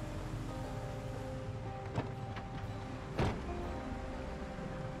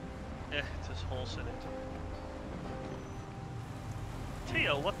 Yeah, there's holes in it.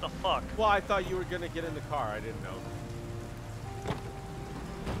 Theo, what the fuck? Well, I thought you were gonna get in the car. I didn't know.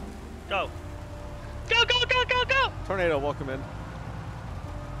 Go. Go, go, go, go, go! Tornado, welcome in.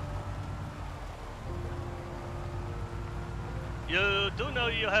 You do know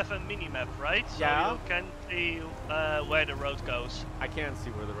you have a mini-map, right? Yeah. So you can see where the road goes. I can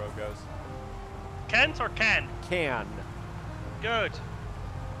see where the road goes. Can't or can? Can. Good.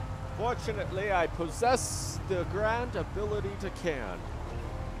 Fortunately, I possess the grand ability to can.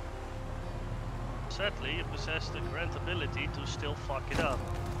 Sadly, you possess the grand ability to still fuck it up.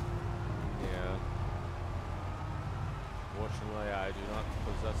 Yeah. Fortunately, I do not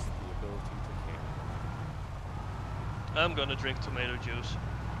possess the ability to can. I'm gonna drink tomato juice.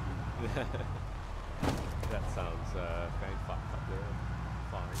 That sounds fine.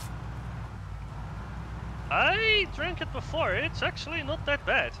 I drank it before. It's actually not that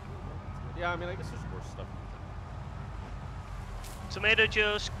bad. Yeah, I mean, I guess there's worse stuff. Tomato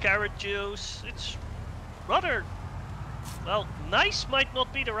juice, carrot juice. It's rather, well, nice might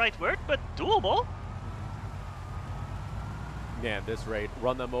not be the right word, but doable. Man, this rate,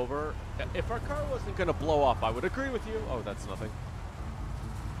 run them over. If our car wasn't gonna blow up, I would agree with you. Oh, that's nothing.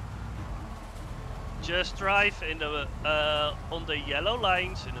 Just drive in the on the yellow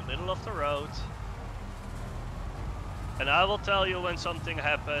lines in the middle of the road. And I will tell you when something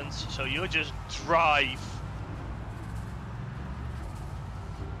happens, so you just drive.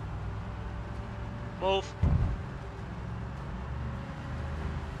 Move.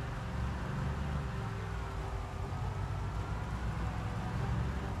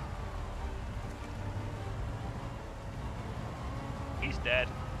 He's dead.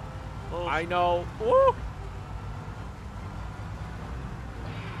 Move. I know. Woo!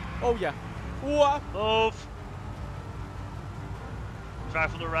 Oh, yeah. Whoa! Move.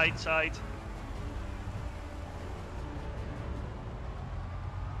 Drive on the right side.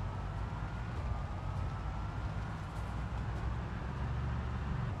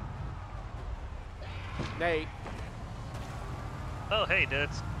 Nate. Oh, hey, that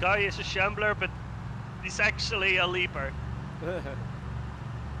guy is a shambler, but he's actually a leaper.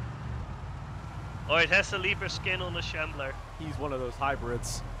 Or it has a leaper skin on a shambler. He's one of those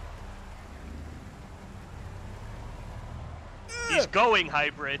hybrids. He's going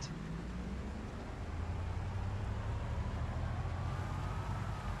hybrid.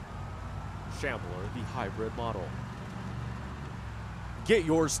 Shambler, the hybrid model. Get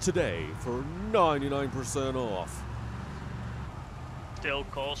yours today for 99% off. Still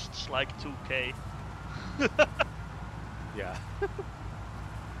costs like 2k. Yeah.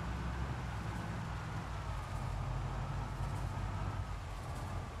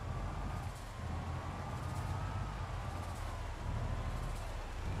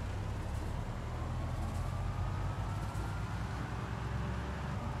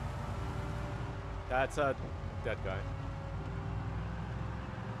 That's a dead guy.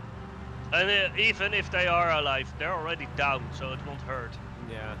 And even if they are alive, they're already down, so it won't hurt.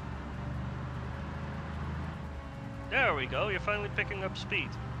 Yeah. There we go, you're finally picking up speed.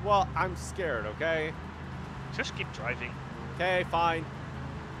 Well, I'm scared, okay? Just keep driving. Okay, fine.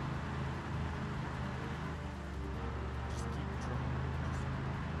 Just keep driving.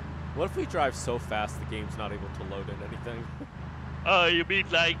 What if we drive so fast the game's not able to load in anything? Oh, you mean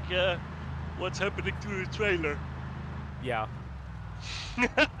like, what's happening to the trailer? Yeah.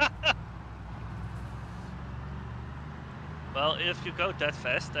 Well, if you go that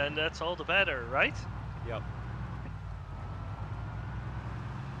fast, then that's all the better, right? Yep.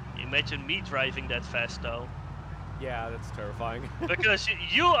 Imagine me driving that fast, though. Yeah, that's terrifying. Because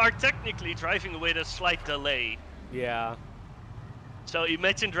you are technically driving with a slight delay. Yeah. So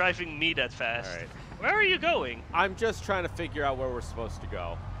imagine driving me that fast. Alright. Where are you going? I'm just trying to figure out where we're supposed to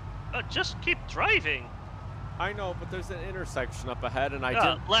go. Just keep driving. I know, but there's an intersection up ahead and I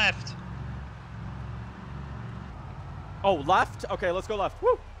didn't... Left. Oh, left? Okay, let's go left.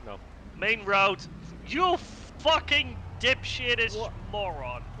 Woo! No. Main road. You fucking dipshit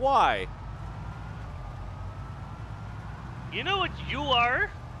moron. Why? You know what you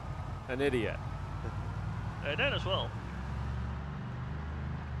are? An idiot. That as well.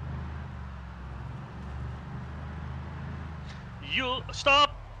 You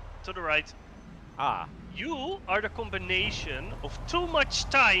stop to the right. Ah. You are the combination of too much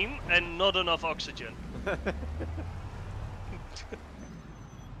time and not enough oxygen.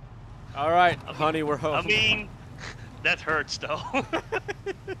 All right, honey, we're home. I mean, that hurts though.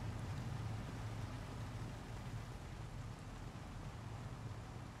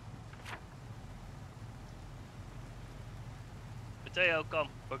 Mateo, come.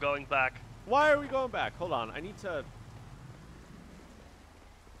 We're going back. Why are we going back? Hold on, I need to...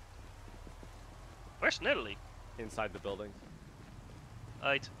 Where's Natalie? Inside the building.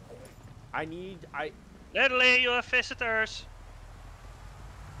 Right. Natalie, you have visitors.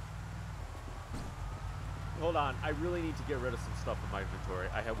 Hold on, I really need to get rid of some stuff in my inventory.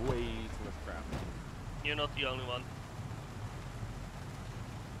 I have way too much crap. You're not the only one.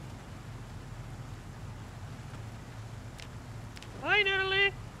 Hi,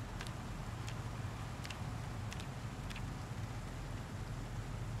 Natalie.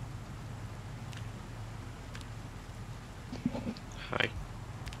 Hi.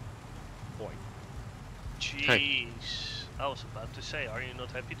 Boy. Jeez. Hey. I was about to say, are you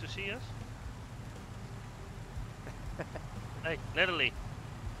not happy to see us? Hey, Natalie,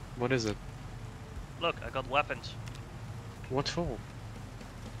 What is it? look, I got weapons. What for?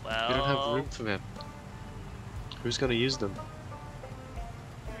 Well, You don't have room for them. Who's gonna use them?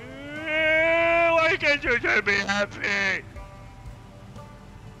 Why can't you just be happy?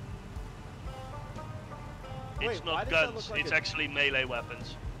 Wait, It's why not does that guns, look like it's a- actually melee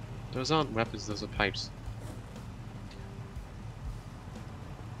weapons. Those aren't weapons, those are pipes.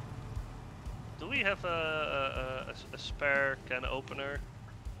 Do we have a spare can opener?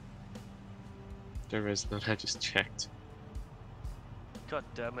 There is none, I just checked. God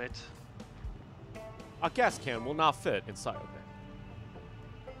damn it. A gas can will not fit inside. Okay.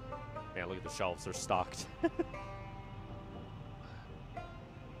 Man, look at the shelves. They're stocked.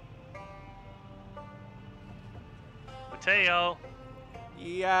 Mateo,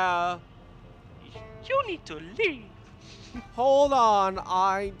 Yeah. you need to leave. Hold on.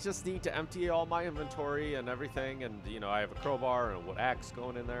 I just need to empty all my inventory and everything. And, you know, I have a crowbar and a wood axe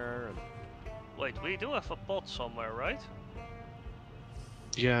going in there. And Wait, we do have a pot somewhere, right?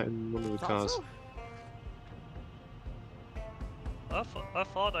 Yeah, in one of the Thought cars. so? I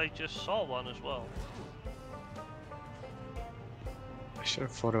thought I just saw one as well. I should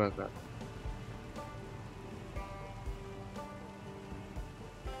have thought about that.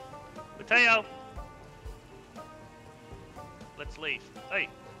 Mateo! Let's leave. Hey,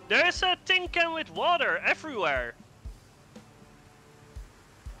 there's a tin can with water everywhere!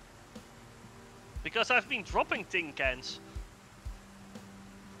 Because I've been dropping tin cans.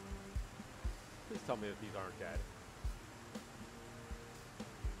 Please tell me that these aren't dead.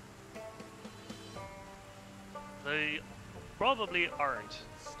 They probably aren't.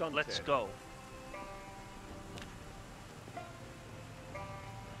 Stunted. Let's go.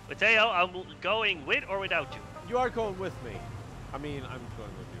 Mateo, I'm going with or without you. You are going with me. I mean, I'm going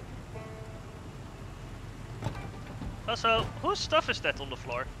with you. Also, whose stuff is that on the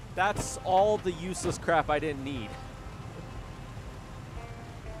floor? That's all the useless crap I didn't need.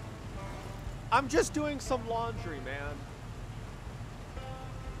 I'm just doing some laundry, man.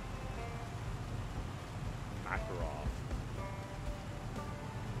 Makarov.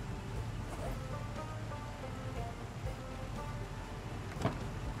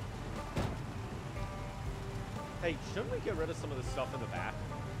 Hey, shouldn't we get rid of some of the stuff in the back?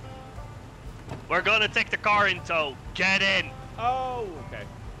 We're gonna take the car in tow. Get in! Oh, okay.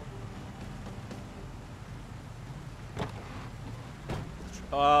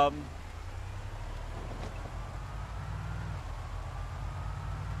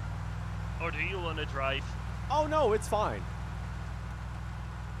 Or do you wanna drive? Oh no, it's fine.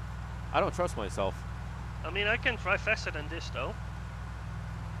 I don't trust myself. I mean, I can drive faster than this though.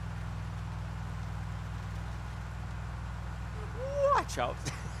 Watch out.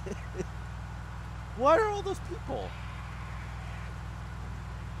 What are all those people?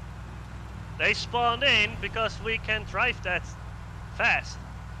 They spawned in because we can drive that fast.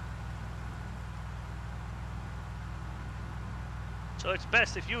 So it's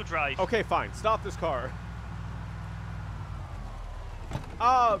best if you drive. Okay, fine. Stop this car.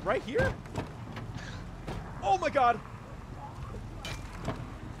 Right here? Oh my god!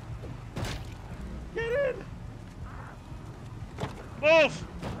 Get in! Move!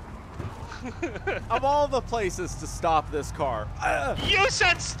 Of all the places to stop this car. You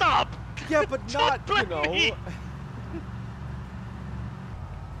said stop! Yeah, but not, you know. me.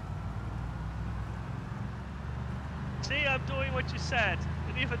 See, I'm doing what you said.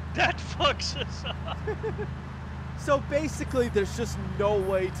 And even that fucks us up. So basically, there's just no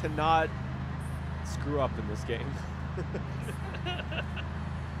way to not screw up in this game.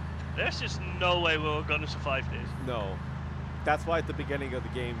 There's just no way we're gonna survive this. No. That's why at the beginning of the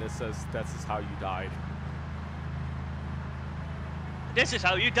game this says this is how you died. This is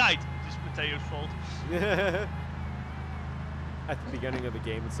how you died. This is Mateo's fault. At the beginning of the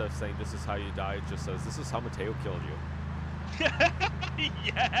game, instead of saying this is how you died, it just says this is how Mateo killed you.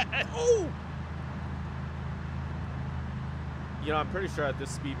 Yes! Oh! You know, I'm pretty sure at this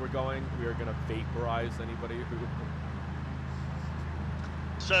speed we're going, we are gonna vaporize anybody who...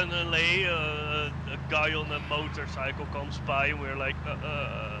 Suddenly, a guy on a motorcycle comes by and we're like,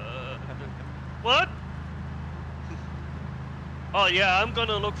 what? Oh yeah, I'm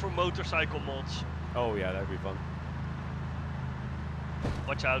gonna look for motorcycle mods. Oh yeah, that'd be fun.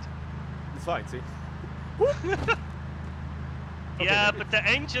 Watch out. It's fine, see? Yeah, but the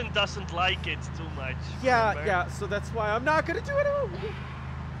engine doesn't like it too much. Yeah, remember? yeah, so that's why I'm not gonna do it.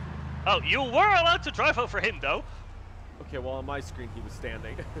 Oh, you were allowed to drive over him though. Okay, well on my screen he was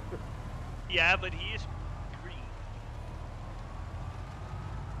standing. Yeah, but he is green.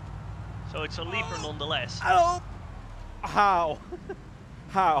 So it's a leaper nonetheless. Oh! How?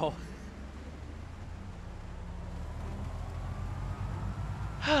 How?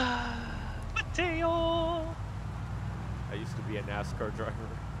 Mateo! I used to be a NASCAR driver.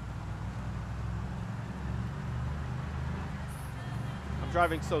 I'm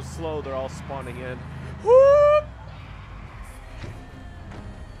driving so slow, they're all spawning in. Whoop!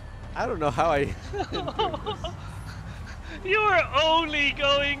 I don't know how I... You were only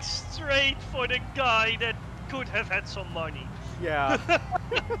going straight for the guy that could have had some money. Yeah.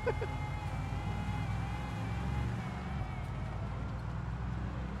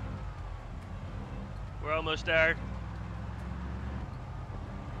 We're almost there.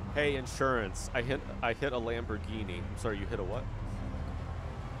 Hey, insurance. I hit a Lamborghini. I'm sorry, you hit a what?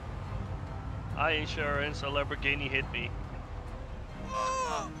 Insurance, a Lamborghini hit me.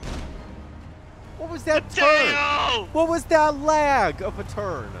 What was that turn? Mateo! What was that lag of a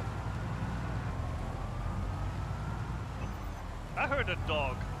turn? I heard a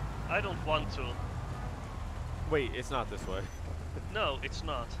dog. I don't want to. Wait, it's not this way. No, it's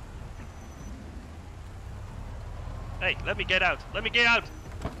not. Hey, let me get out. Let me get out.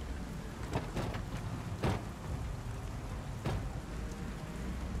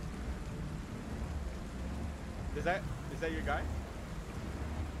 Is that your guy?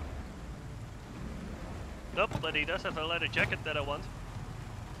 Nope, but he does have a leather jacket that I want.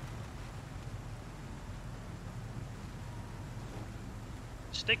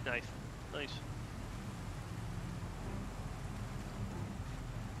 Stick knife. Nice.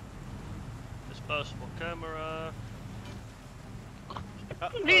 Disposable camera.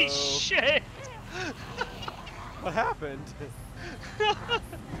 Holy shit! What happened?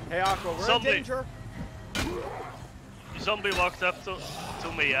 Hey, Aqua, we're Zombie. in danger. Zombie walked up to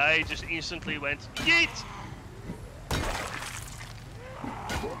me. I just instantly went, yeet!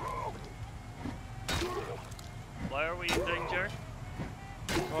 Why are we in danger?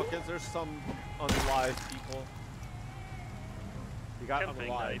 Well, because there's some unalive people. You got Camping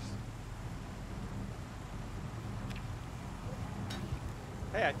unalive. knives.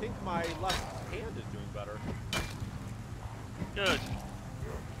 Hey, I think my left hand is doing better. Good.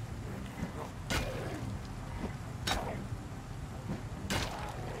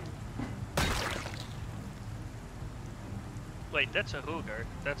 Wait, that's a hooker.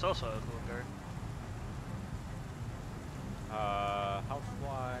 That's also a hooker.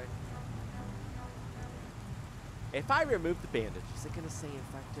 Housefly. If I remove the bandage, is it gonna say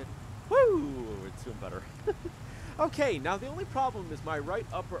infected? Woo! It's doing better. Okay, now the only problem is my right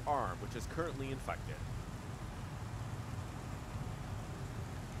upper arm, which is currently infected.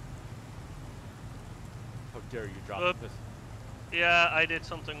 How dare you drop this? Yeah, I did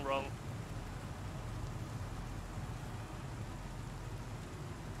something wrong.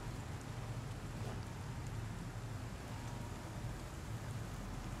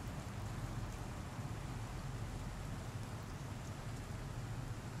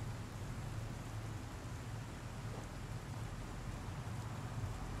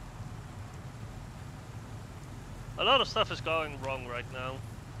 A lot of stuff is going wrong right now.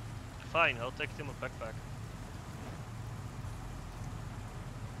 Fine, I'll take it in my backpack.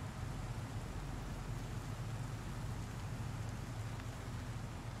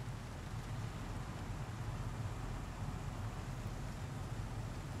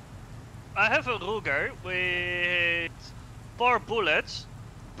 I have a Ruger with 4 bullets,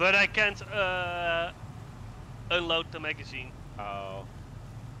 but I can't unload the magazine. Oh.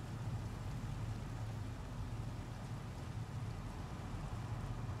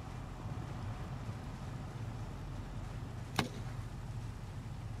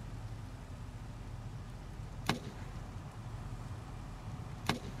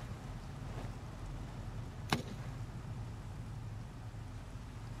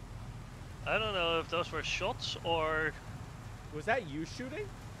 I don't know if those were shots or... Was that you shooting?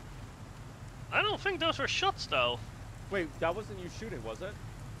 I don't think those were shots though. Wait, that wasn't you shooting, was it?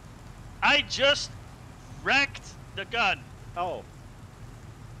 I just wrecked the gun. Oh.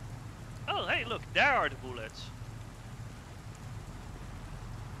 Oh, hey, look, there are the bullets.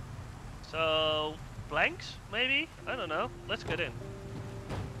 So, blanks, maybe? I don't know. Let's get in.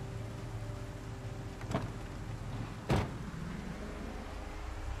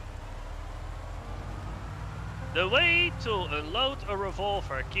 The way to unload a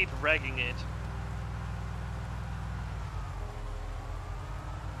revolver, keep ragging it.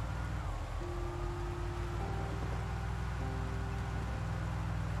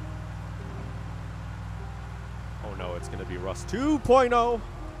 Oh no, it's gonna be Rust 2.0.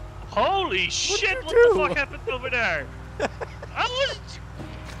 Holy shit, what the fuck happened over there? I was...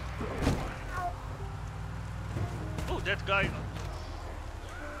 Oh that guy.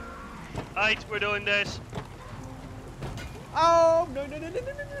 Alright, we're doing this. Oh, no, no, no, no, no,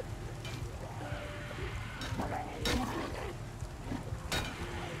 no, no.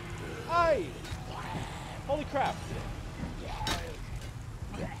 Aye! Holy crap.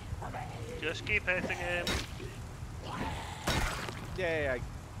 Just keep hitting him. Yeah.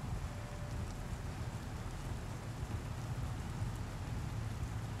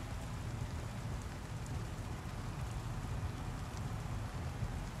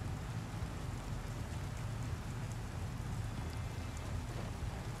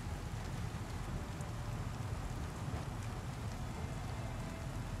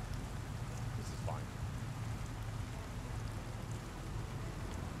 This is fine.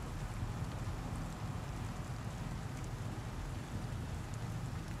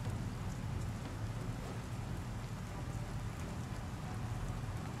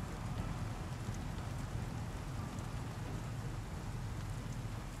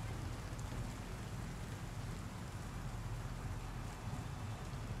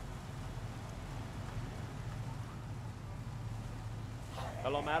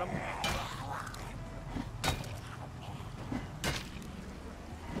 Hello, madam.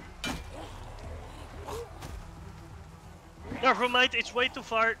 Never mind, it's way too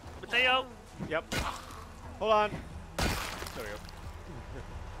far. Mateo. Yep. Hold on. There we go.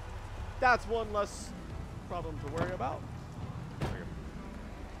 That's one less problem to worry about. There we go.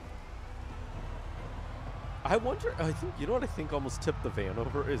 I wonder, I think, you know what I think almost tipped the van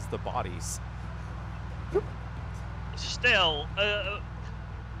over is the bodies. Still,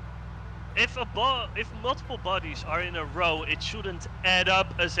 if multiple bodies are in a row, it shouldn't add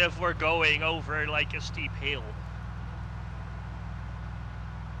up as if we're going over like a steep hill.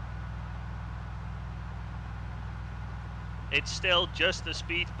 It's still just a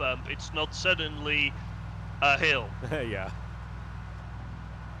speed bump. It's not suddenly a hill. Yeah.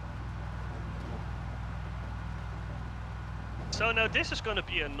 So now this is going to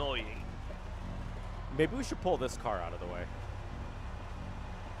be annoying. Maybe we should pull this car out of the way.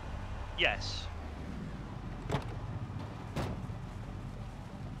 Yes.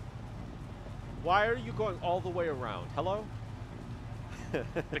 Why are you going all the way around? Hello?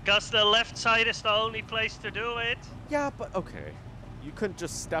 Because the left side is the only place to do it. Yeah, but okay. You couldn't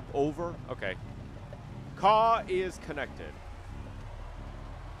just step over? Okay. Car is connected.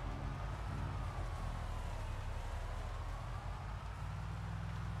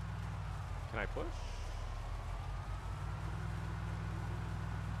 Can I push?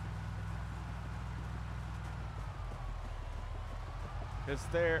 Is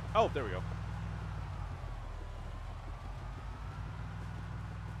there... Oh, there we go.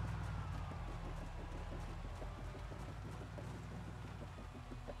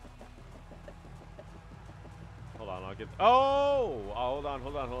 Hold on, I'll get... Oh! Hold on.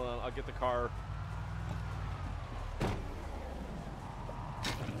 I'll get the car.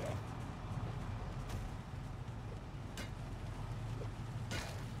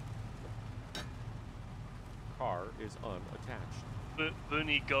 Car is unattached.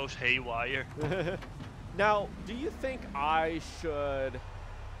 Booney goes haywire. Now, do you think I should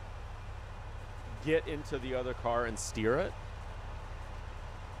get into the other car and steer it?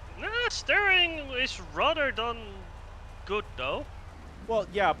 Nah, steering is rather done good though. Well,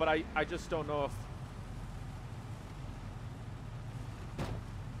 yeah, but I just don't know if...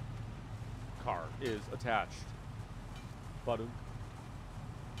 Car is attached. Button.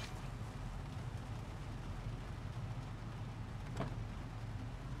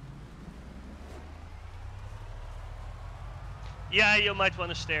 Yeah, you might want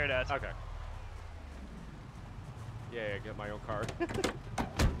to steer that. Okay. Yeah, get my own car.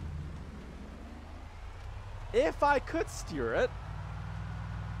 If I could steer it.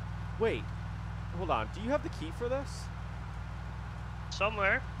 Wait. Hold on. Do you have the key for this?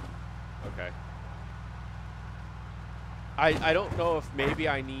 Somewhere. Okay. I don't know if maybe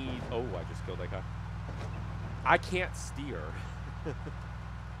I need... Oh, I just killed that guy. I can't steer.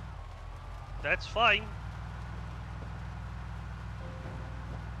 That's fine.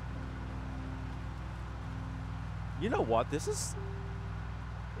 You know what? This is...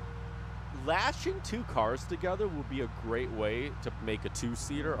 Lashing two cars together would be a great way to make a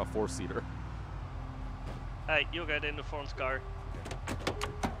two-seater a four-seater. Hey, you get in the front car.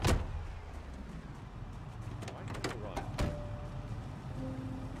 Why can't I run?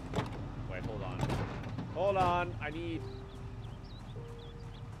 Wait, hold on. Hold on. I need...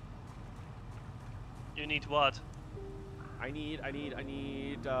 You need what? I need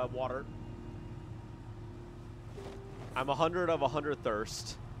water. I'm 100 of 100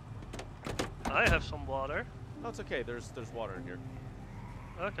 thirst. I have some water. No, it's okay. There's water in here.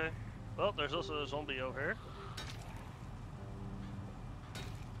 Okay. Well, there's also a zombie over here.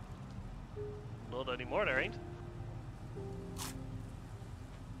 Not anymore, there ain't.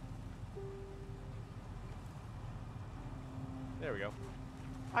 There we go.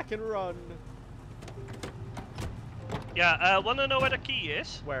 I can run. Yeah, wanna know where the key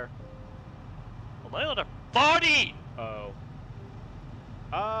is? Where? On my other body! Oh.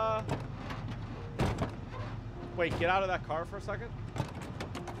 Wait, get out of that car for a second.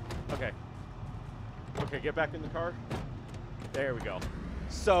 Okay. Okay, get back in the car. There we go.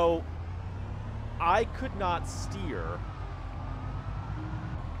 So, I could not steer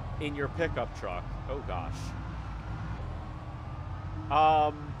in your pickup truck. Oh, gosh.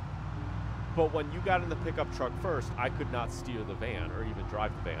 But when you got in the pickup truck first, I could not steer the van or even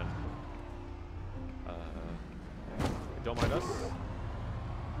drive the van. Don't mind us.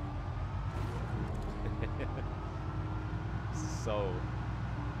 So...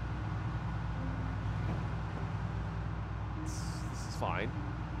 This is fine.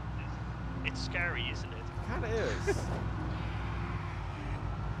 It's scary, isn't it? Kinda is.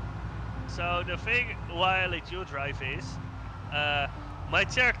 So the thing why I let you drive is, my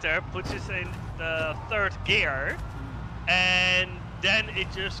character puts it in the 3rd gear, and then it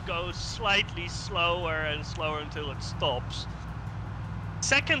just goes slightly slower and slower until it stops.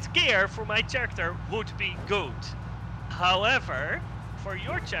 2nd gear for my character would be good. However, for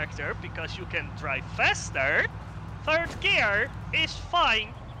your character, because you can drive faster, 3rd gear is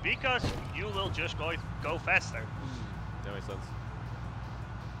fine because you will just go faster. That makes sense.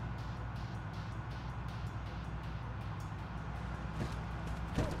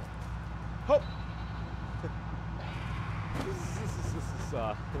 Hope.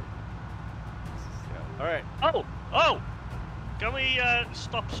 Yeah. All right. Oh! Can we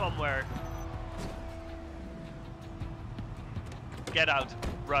stop somewhere? Get out.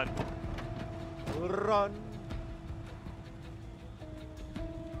 Run. Run.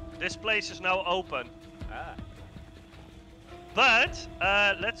 This place is now open. Ah. But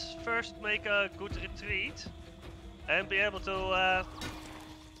let's first make a good retreat and be able to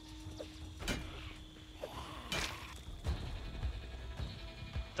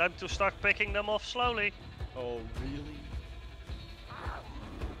time to start picking them off slowly. Oh, really?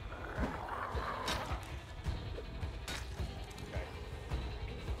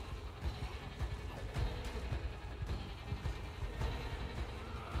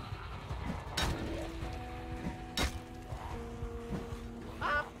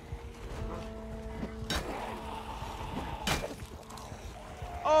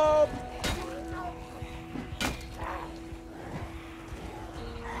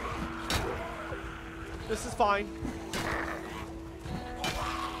 This is fine.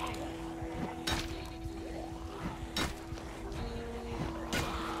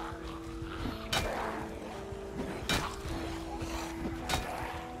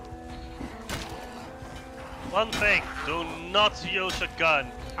 One thing, do not use a gun.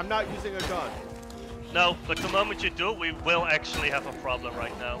 I'm not using a gun. No, but the moment you do, we will actually have a problem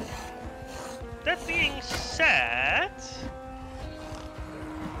right now. That being said,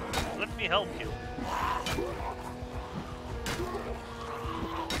 let me help you.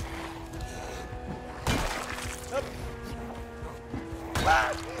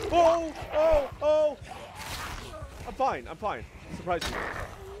 Oh! Oh! Oh! I'm fine. I'm fine. Surprisingly.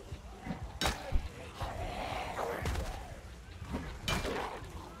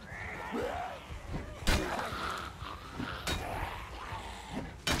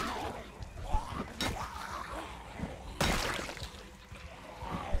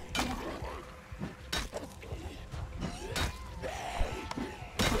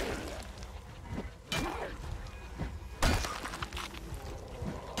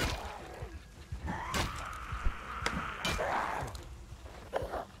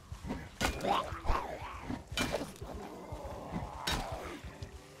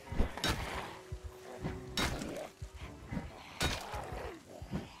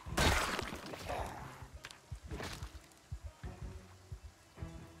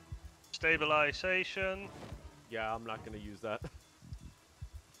 Stabilization. Yeah, I'm not going to use that.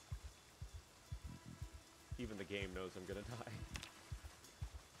 Even the game knows I'm going to die.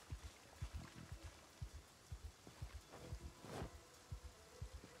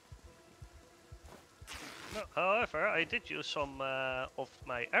 No, however, I did use some of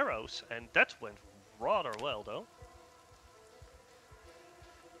my arrows, and that went rather well, though.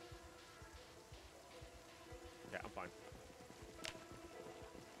 Yeah, I'm fine.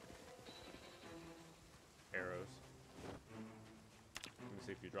 Arrows. Let me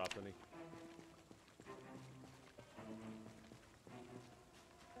see if you dropped any.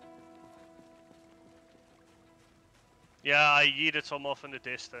 Yeah, I yeeted some off in the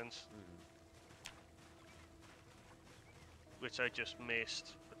distance, which I just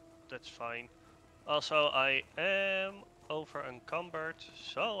missed, but that's fine. Also, I am over encumbered,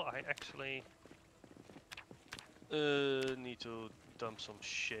 so I actually need to dump some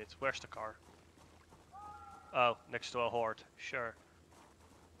shit. Where's the car? Oh, next to a horde. Sure.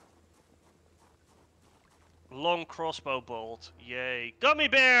 Long crossbow bolt. Yay. Gummy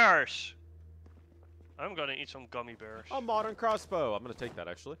bears! I'm gonna eat some gummy bears. A modern crossbow. I'm gonna take that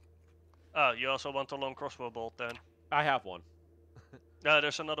actually. Oh, you also want a long crossbow bolt then? I have one. No,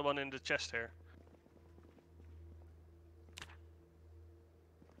 there's another one in the chest here.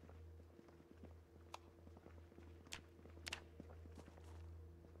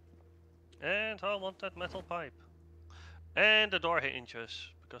 And I want that metal pipe. And the door hinges,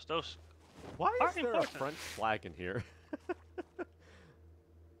 because those Why are is there important. a French flag in here?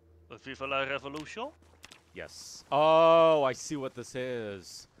 Vive la Revolution? Yes. Oh, I see what this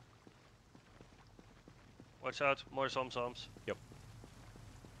is. Watch out, more zomzoms. Yep.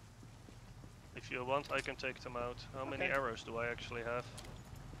 If you want, I can take them out. How many Okay. arrows do I actually have?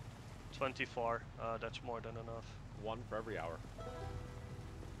 24. That's more than enough. One for every hour.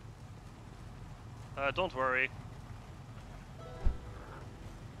 Don't worry.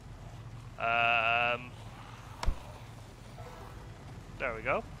 There we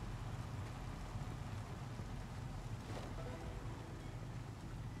go.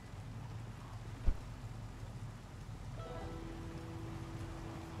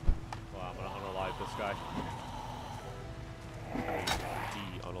 Well, I'm gonna unalive this guy.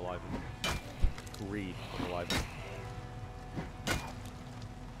 De-unalive him. Re-unalive him.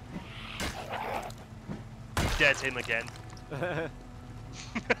 Dead him again.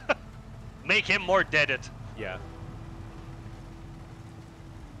 Make him more deaded. Yeah.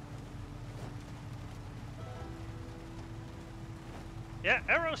 Yeah,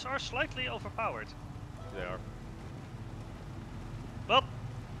 arrows are slightly overpowered. They are. Well,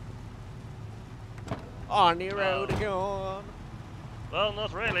 On the road again. well,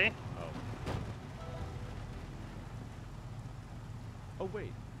 not really. Oh. Oh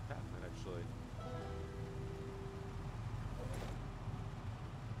wait, that might actually.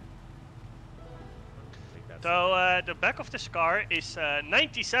 I think that's So the back of this car is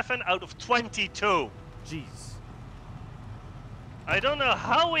 97 out of 22. Jeez. I don't know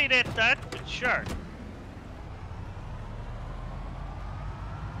how we did that, but sure.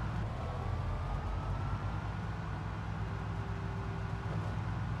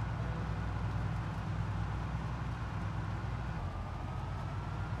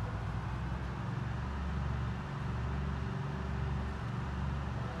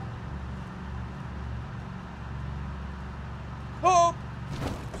 Oh!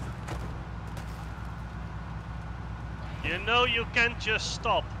 You know you can't just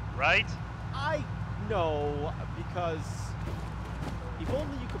stop, right? I know, because if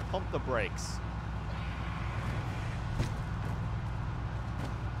only you could pump the brakes.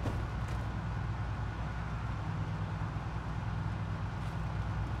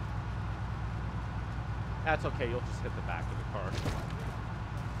 That's okay, you'll just hit the back of the car.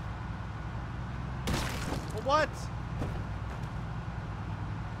 Well, what?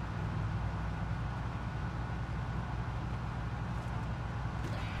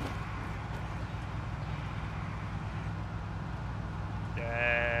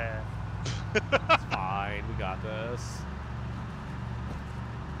 Yeah. It's fine, we got this.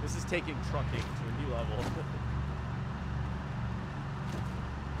 This is taking trucking to a new level.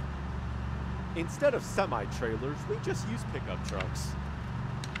 Instead of semi-trailers, we just use pickup trucks.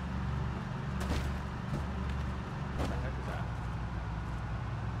 What the heck is that?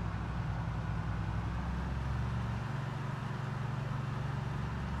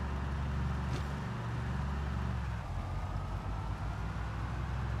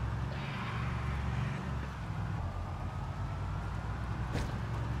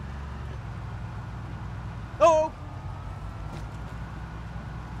 Oh!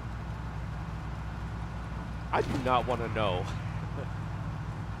 I do not want to know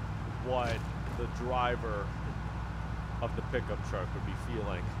what the driver of the pickup truck would be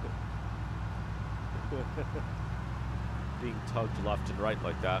feeling. Being tugged left and right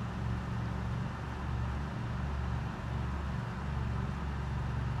like that.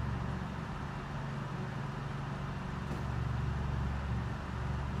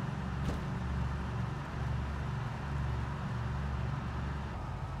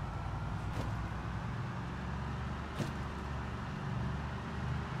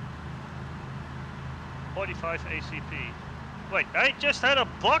 .45 ACP. Wait, I just had a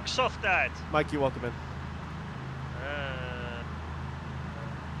box of that. Mike, you welcome in.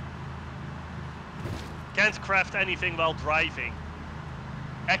 Can't craft anything while driving.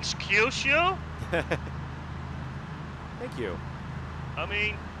 Excuse you? Thank you. I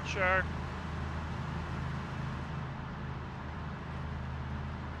mean, sure.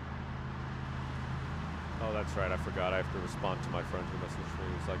 Oh, that's right. I forgot. I have to respond to my friend who messaged me.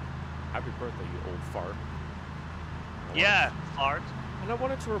 He's like, "Happy birthday, you old fart." Yeah, fart. And I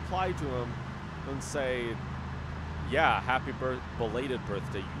wanted to reply to him and say, "Yeah, happy belated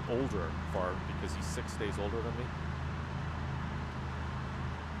birthday, you older fart," because he's 6 days older than me.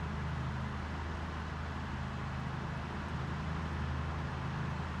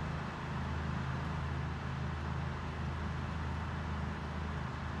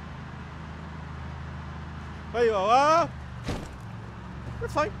 Hey, we're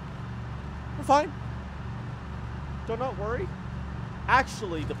fine. We're fine. Do not worry.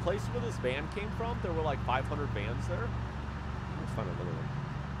 Actually, the place where this van came from, there were like 500 vans there. Let's find another one.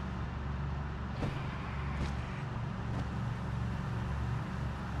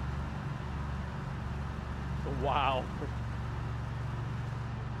 Wow.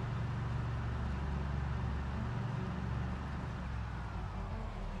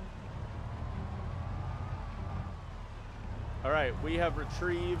 All right, we have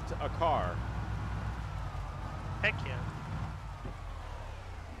retrieved a car. Heck yeah.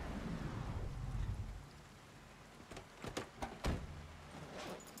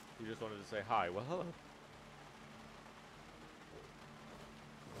 You just wanted to say hi. Well, hello.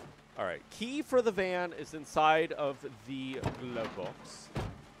 All right, key for the van is inside of the glove box.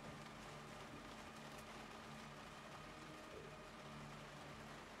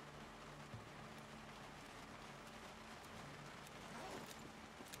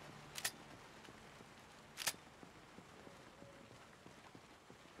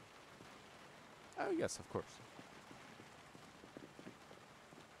 Oh, yes, of course.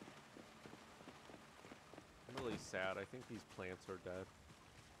 I'm really sad. I think these plants are dead.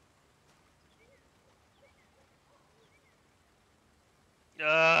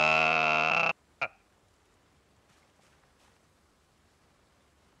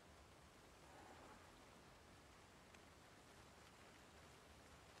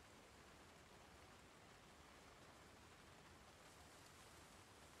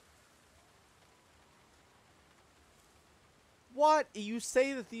 What? You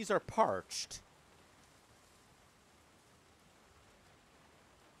say that these are parched?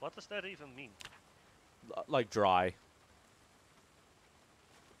 What does that even mean? Like dry.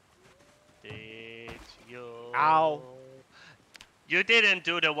 Did you... Ow. You didn't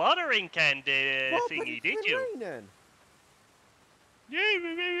do the watering can thingy, did you? Raining.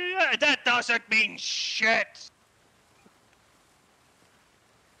 Yeah, that doesn't mean shit!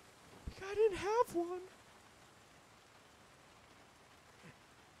 I didn't have one.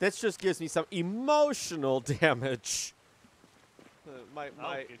 This just gives me some emotional damage.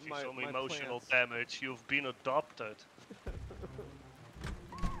 I'll give you some emotional damage. You've been adopted.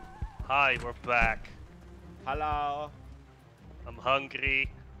 Hi, we're back. Hello. I'm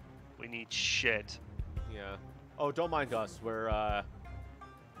hungry. We need shit. Yeah. Oh, don't mind us. We're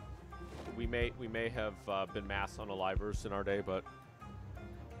we may have been mass unalivers in our day, but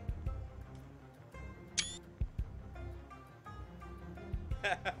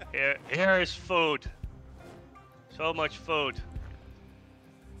Here is food. So much food.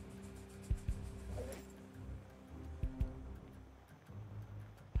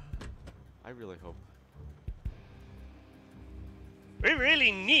 I really hope. We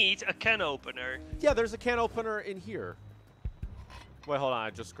really need a can opener. Yeah, there's a can opener in here. Wait, hold on. I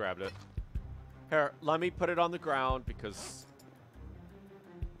just grabbed it. Here, let me put it on the ground because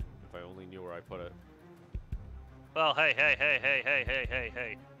if I only knew where I put it. Well,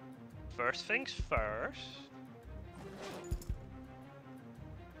 hey. First things first.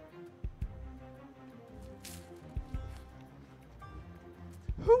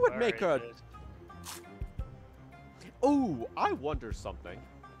 Who would Where make is a... it? Ooh, I wonder something.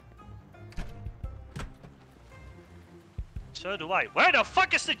 So do I. Where the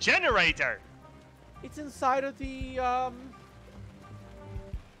fuck is the generator? It's inside of the,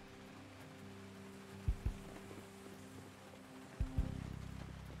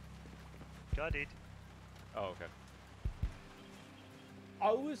 Got it. Oh, okay.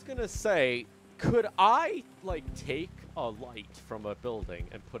 I was gonna say, could I, like, take a light from a building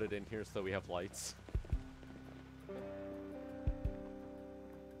and put it in here so we have lights?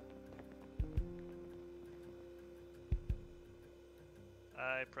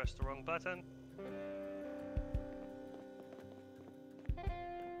 I pressed the wrong button.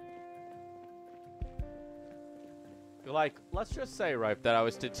 like, let's just say, right, that I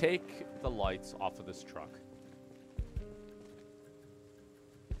was to take the lights off of this truck.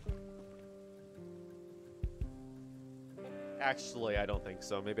 Actually, I don't think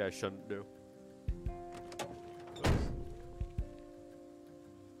so. Maybe I shouldn't do. Oops.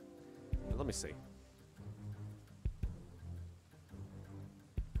 Let me see.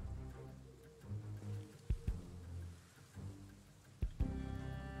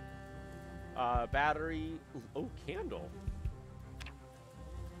 Battery. Oh, candle.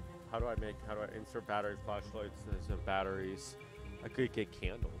 How do I insert battery flashlights? There's no batteries. I could get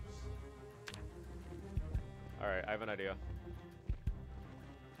candles. Alright, I have an idea.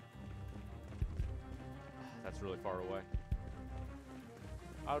 That's really far away.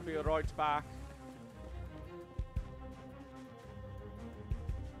 I'll be right back.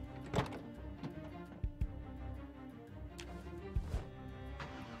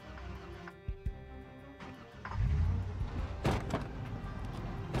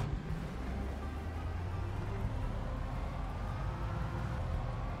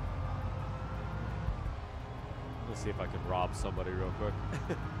 Let's see if I can rob somebody real quick.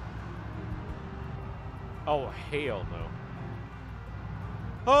 Oh, hell no.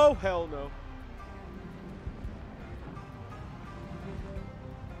 Oh, hell no.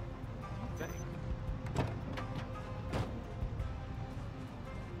 Dang.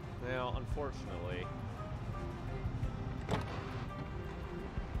 Now, unfortunately...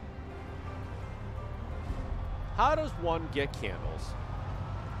 How does one get candles?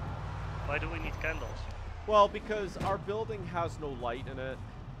 Why do we need candles? Well, because our building has no light in it.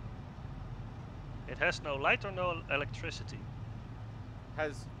 It has no light or no electricity?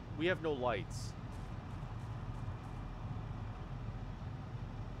 We have no lights.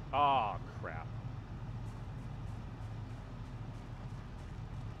 Ah, crap.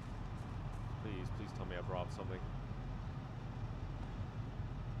 Please tell me I've robbed something.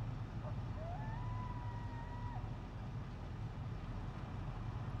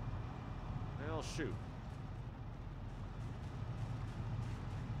 Well, shoot.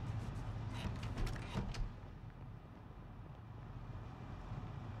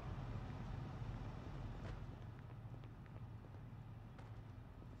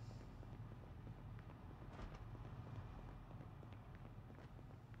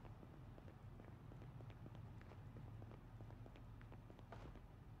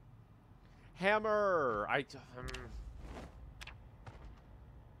 Hammer!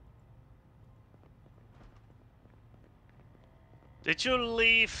 Did you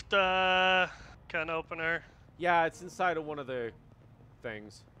leave the can opener? Yeah, it's inside of one of the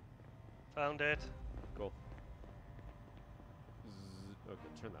things. Found it. Cool. Okay,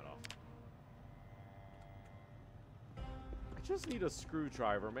 turn that off. I just need a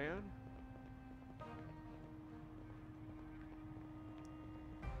screwdriver, man.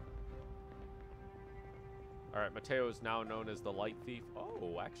 Alright, Mateo is now known as the Light Thief.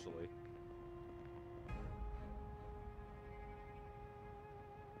 Oh, actually.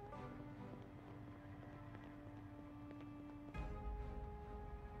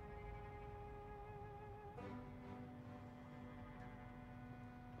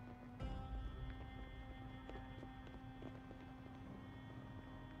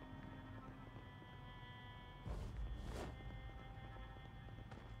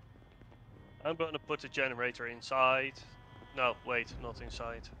 I'm going to put the generator inside. No, wait, not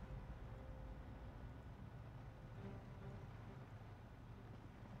inside.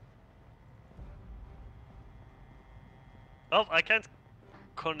 Well, I can't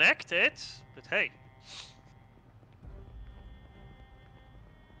connect it, but hey.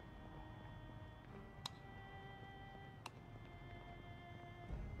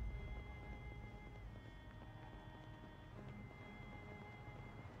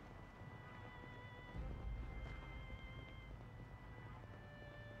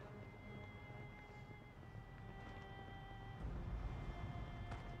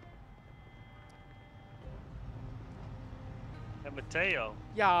 Hey, Mateo,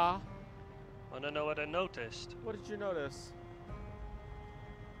 Yeah. wanna know what I noticed? What did you notice?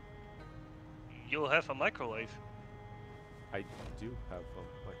 You'll have a microwave. I do have them.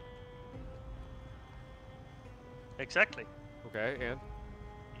 Like, Exactly. okay, and?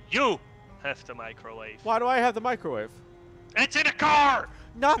 You have the microwave. Why do I have the microwave? It's in a car!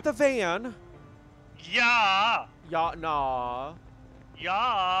 Not the van! Yeah! Yeah, nah.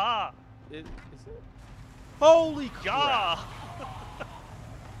 Yeah! Is it? Holy crap! Yeah!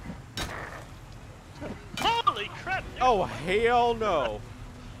 Holy crap! Oh, hell no.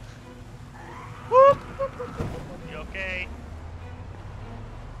 You okay?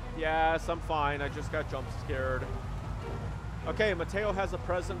 Yes, I'm fine. I just got jump scared. Okay, Mateo has a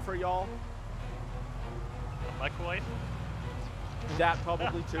present for y'all. A microwave? That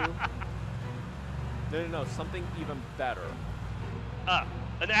probably too. No, something even better. Ah,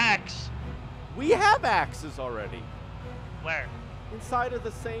 an axe! We have axes already. Where? Inside of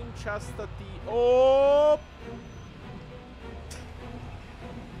the same chest that the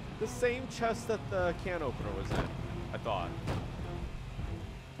the same chest that the can opener was in, I thought.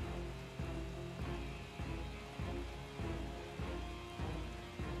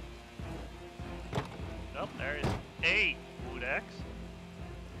 Nope, there is a wood axe.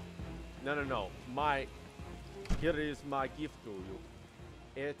 No. Here is my gift to you.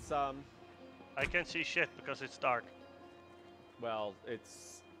 It's I can't see shit because it's dark. well,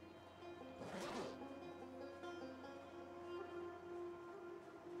 it's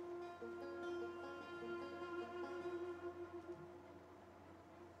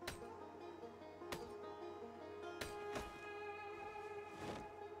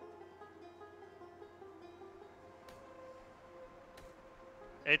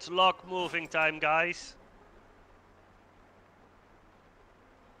It's lock moving time, guys.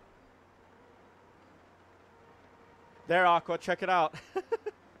 there, Aqua, check it out.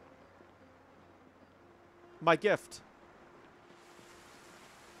 My gift.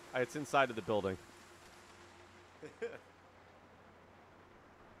 It's inside of the building.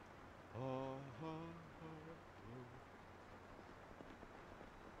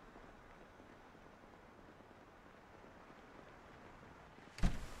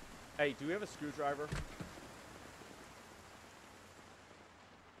 Hey, do we have a screwdriver?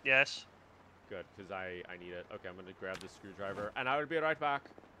 Yes. Good, because I need it. Okay, I'm going to grab the screwdriver, and I will be right back.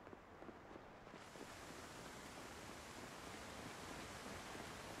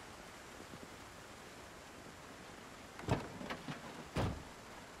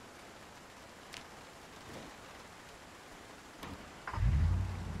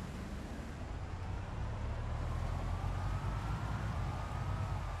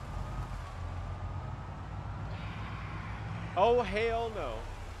 Oh, hell no.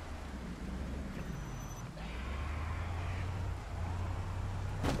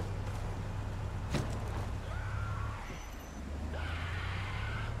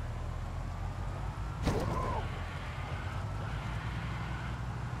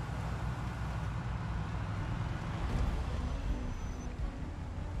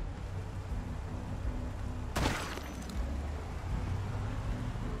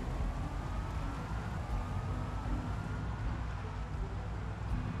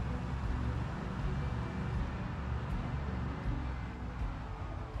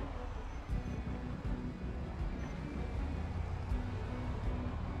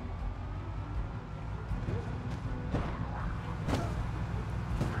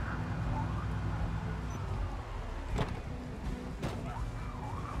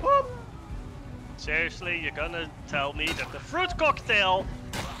 Seriously, you're gonna tell me that the fruit cocktail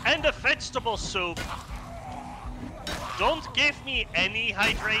and the vegetable soup don't give me any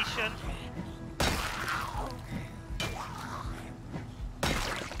hydration?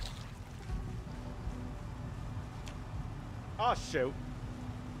 Oh, shoot.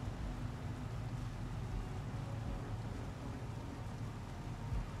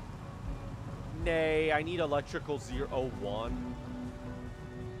 Nay, I need electrical 01.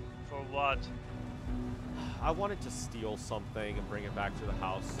 For what? I wanted to steal something and bring it back to the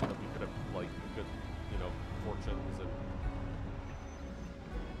house so that we could have, like, good, you know, fortunes and...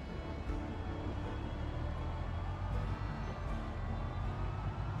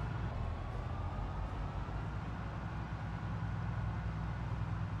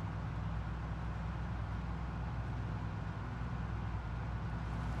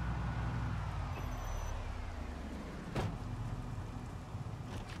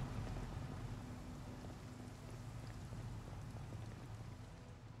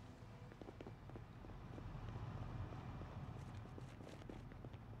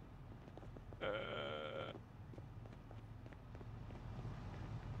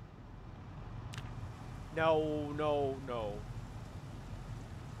 No.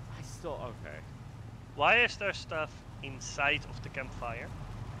 I still... Okay. Why is there stuff inside of the campfire?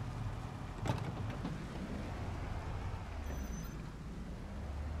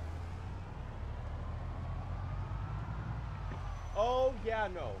 Oh, yeah,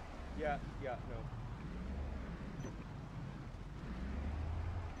 no. Yeah, no.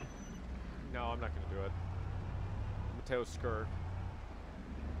 No, I'm not gonna do it. Mateo's skirt.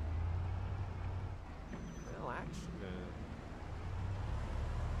 Well, actually...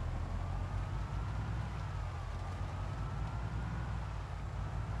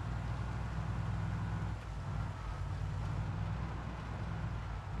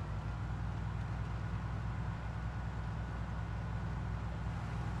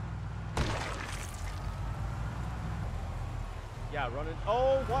 Yeah, running.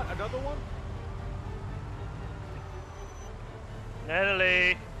 Oh, what? Another one?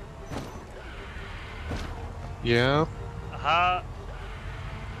 Natalie. Yeah.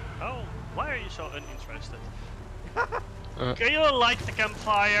 Oh, why are you so uninterested? Uh, Can you light the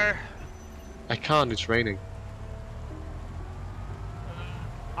campfire? I can't. It's raining. Yeah,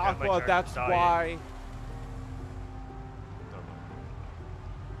 my Aqua, character's that's dying. why.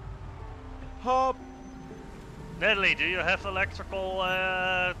 Hop. Natalie, do you have electrical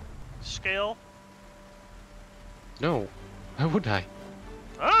skill? No. Why would I?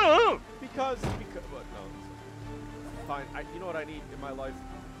 Oh! Because what? No. Fine. You know what I need in my life?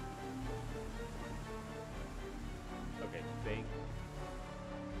 Okay, think.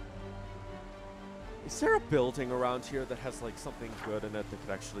 Is there a building around here that has like something good in it that could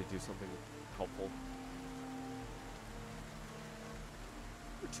actually do something helpful?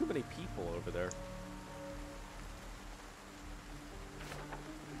 There are too many people over there.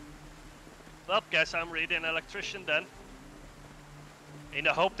 Well, guess I'm really an electrician then. In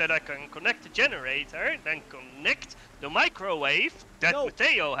the hope that I can connect the generator, then connect the microwave that No.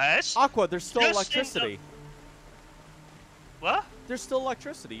 Mateo has. Aqua, there's still Just in electricity. What? There's still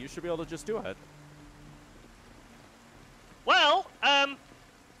electricity. You should be able to just do it. Well,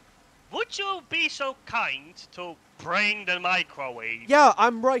 would you be so kind to bring the microwave? Yeah,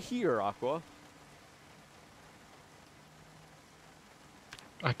 I'm right here, Aqua.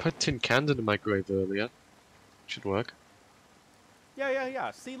 I put tin cans in the microwave earlier. Should work. Yeah.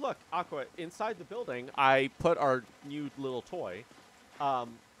 See, look, Aqua, inside the building, I put our new little toy,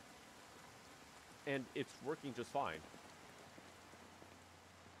 and it's working just fine.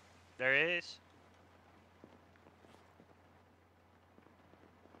 There is.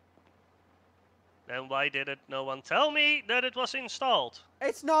 Then why didn't no one tell me that it was installed?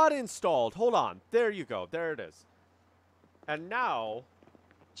 It's not installed. Hold on. There you go. There it is. And now,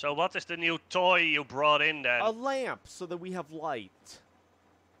 So what is the new toy you brought in then? a lamp so that we have light.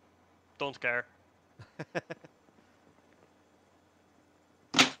 Don't care.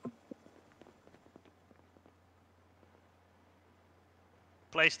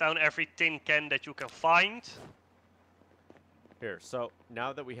 Place down every tin can that you can find. Here, so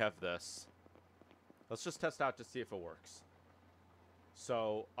now that we have this, let's just test out to see if it works.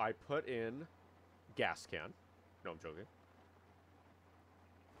 So I put in gas can. No, I'm joking.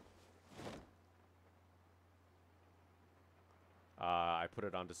 I put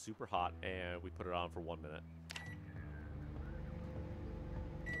it on to super hot, and we put it on for 1 minute.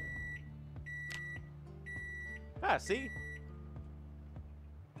 Ah, see?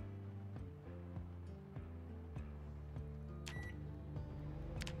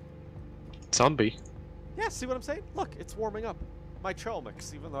 Zombie. Yeah, see what I'm saying? Look, it's warming up. My trail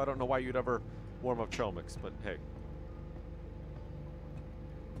mix, even though I don't know why you'd ever warm up trail mix, but hey.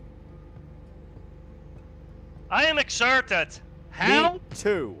 I am exerted. Help! Me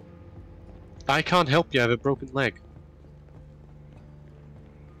too. I can't help you. I have a broken leg.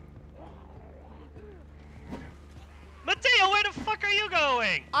 Mateo, where the fuck are you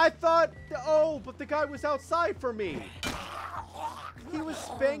going? I thought, oh, but the guy was outside for me. He was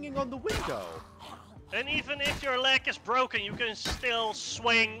banging on the window. And even if your leg is broken, you can still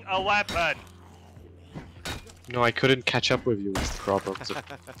swing a weapon. No, I couldn't catch up with you. Is the problem.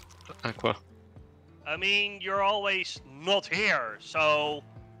 Aqua. I mean, you're always not here, so,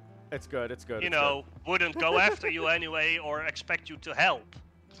 It's good, it's good. you it's know, wouldn't go after you anyway or expect you to help.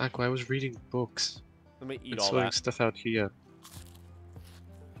 Aqua, I was reading books. good. Let me eat And all sorting that. stuff out here.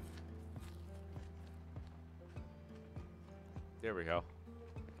 There we go.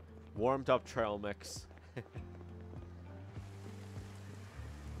 Warmed up trail mix.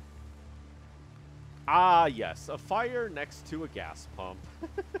 Ah, yes. A fire next to a gas pump.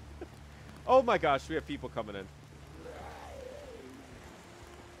 Oh my gosh, we have people coming in.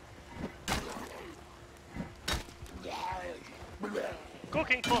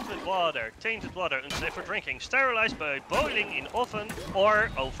 Cooking pot with water, tainted water, unsafe for drinking, sterilized by boiling in oven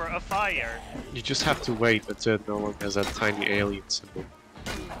or over a fire. You just have to wait until no one has that tiny alien symbol.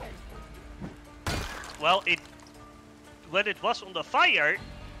 Well, when it was on the fire,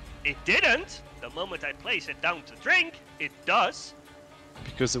 it didn't. The moment I place it down to drink, it does.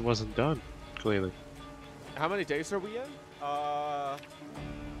 Because it wasn't done, clearly. How many days are we in?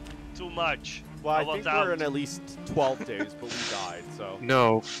 Too much. Well, I want think we're out. in at least 12 days, but we died, so.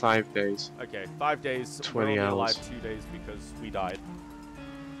 No, 5 days. Okay, 5 days. 20 we're only hours. alive 2 days because we died.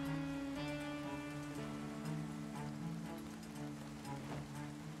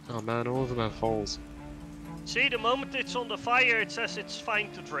 Oh man, all of them have holes. See, the moment it's on the fire, it says it's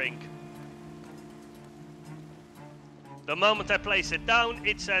fine to drink. The moment I place it down,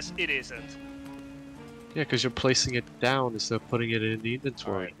 it says it isn't. Yeah, because you're placing it down instead of putting it in the All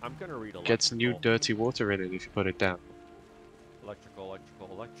inventory. right, I'm gonna read electrical. Gets new dirty water in it if you put it down. Electrical.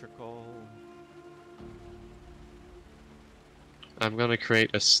 I'm gonna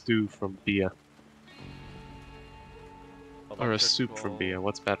create a stew from beer. Or a soup from beer,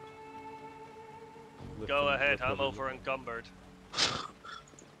 what's better? Go ahead, I'm over encumbered.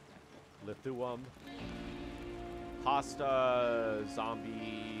 Lithium. Pasta,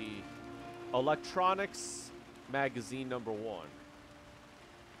 zombie, electronics, magazine number 1.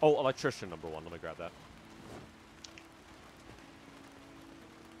 Oh, electrician number 1. Let me grab that.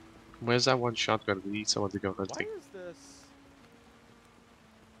 Where's that one shotgun? We need someone to go hunting. Why is this?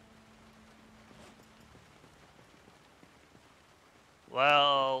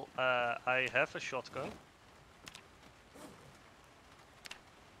 Well, I have a shotgun.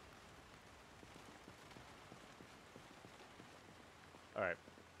 All right.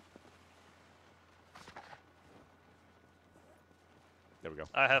 There we go.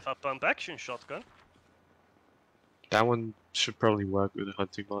 I have a pump action shotgun. That one should probably work with a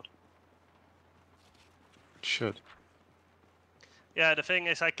hunting mod. Should. Yeah, the thing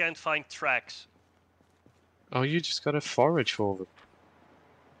is I can't find tracks. Oh, you just gotta forage for them.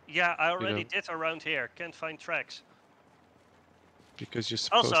 Yeah, I already did around here. Can't find tracks. Because you're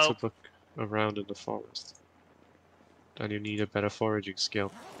supposed Also, to look around in the forest. And you need a better foraging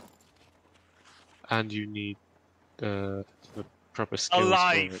skill. And you need the proper skills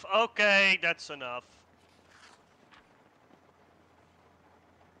alive. for it. Okay, that's enough.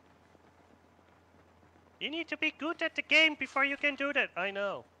 You need to be good at the game before you can do that. I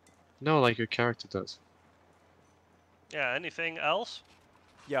know. No, like your character does. Yeah, anything else?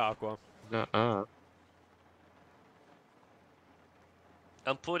 Yeah, Aqua. Nuh-uh.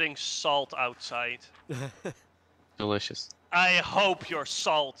 I'm putting salt outside. Delicious. I hope your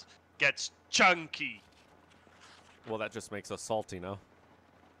salt gets chunky. Well, that just makes us salty now.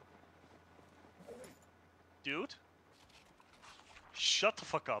 Dude. Shut the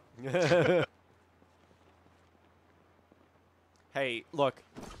fuck up. Hey, look.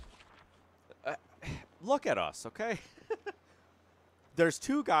 Look at us, okay? There's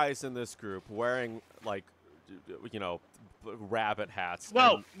 2 guys in this group wearing, like, you know, rabbit hats.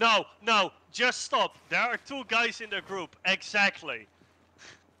 No, no, just stop. There are 2 guys in the group. Exactly.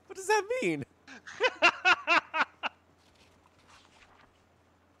 What does that mean?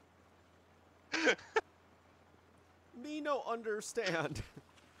 Me no understand.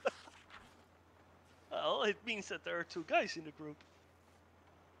 Well, it means that there are 2 guys in the group.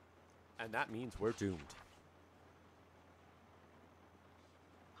 And that means we're doomed.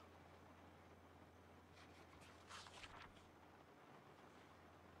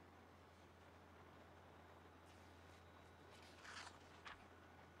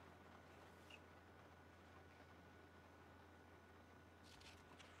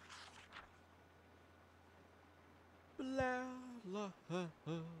 La, la, ha,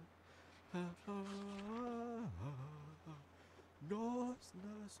 ha, ha, ha, nos,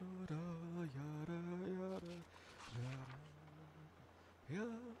 nas, ora, yada, yada, yada,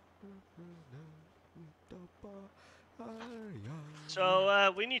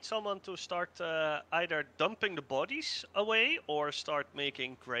 So we need someone to start either dumping the bodies away or start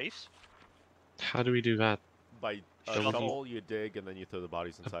making graves. How do we do that? By a Shovel. shovel, you dig, and then you throw the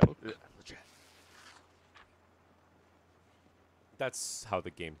bodies inside. book? Legit. That's how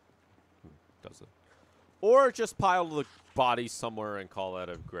the game does it. Or just pile the bodies somewhere and call that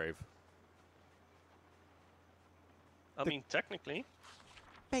a grave. I mean, technically.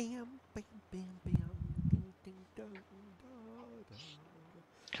 Bam, bam, bam, bam. Ding, ding, dong, da, da.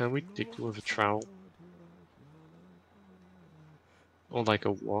 Can we dig with a trowel? Or like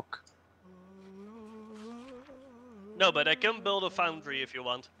a wok? No, but I can build a foundry if you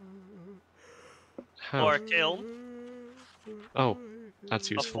want. How? Or a kiln. Oh, that's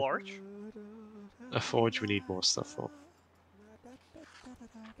A useful. forge. A forge we need more stuff for.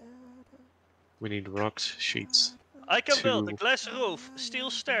 We need rocks, sheets. I can build a 2. glass roof, steel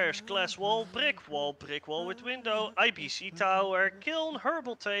stairs, glass wall, brick wall with window, IBC tower, kiln,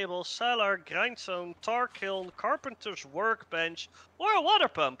 herbal table, cellar, grindstone, tar kiln, carpenter's workbench, or a water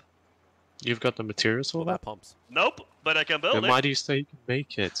pump. You've got the materials for Well, that? that pumps. Nope, but I can build Then it. why do you say you can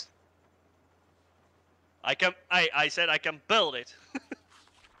make it? I said I can build it.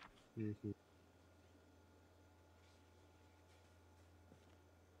 Mhm.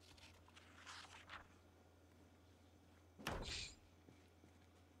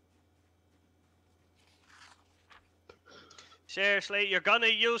 Seriously, you're gonna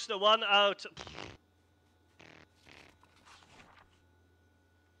use the one out.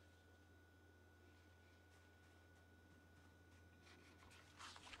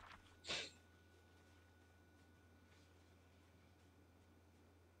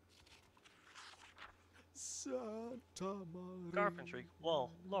 Santa Maria. Carpentry.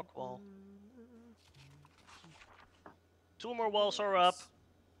 Wall. Lock wall. 2 more walls are up.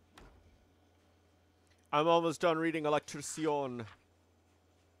 I'm almost done reading Electricion.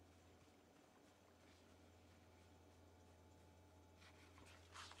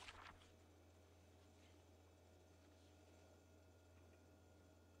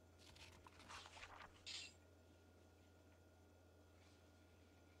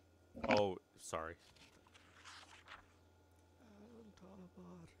 Oh, sorry.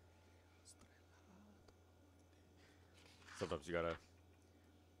 Sometimes you gotta.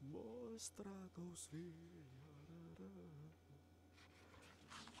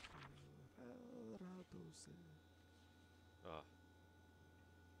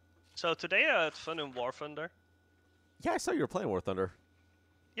 So today I had fun in War Thunder. Yeah, I saw you were playing War Thunder.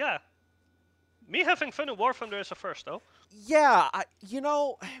 Yeah. Me having fun in War Thunder is a first, though. Yeah, you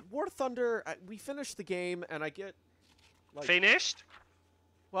know, War Thunder, we finished the game, and I get... Like, Finished?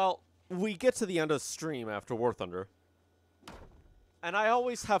 well, we get to the end of the stream after War Thunder. And I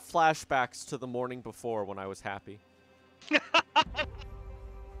always have flashbacks to the morning before when I was happy.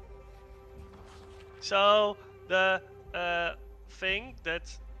 So, the thing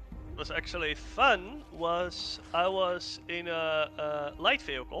that was actually fun was I was in a light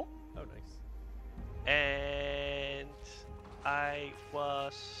vehicle. Oh, nice. And I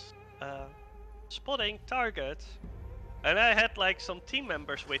was spotting targets, and I had like some team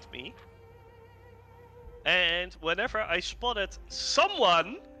members with me. And whenever I spotted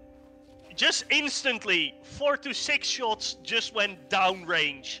someone, just instantly 4 to 6 shots just went down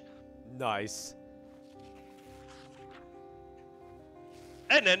range. Nice.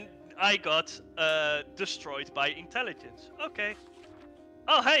 And then I got destroyed by intelligence. Okay.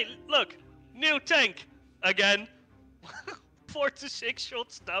 Oh hey, look, new tank again. 4 to 6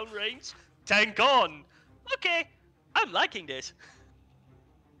 shots down range, tank on. Okay, I'm liking this.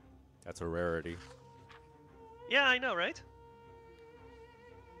 That's a rarity. Yeah, I know, right?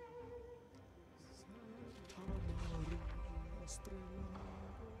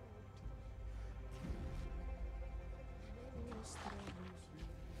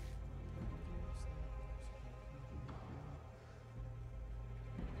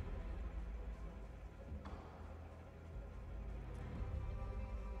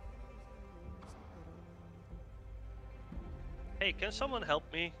 Hey, can someone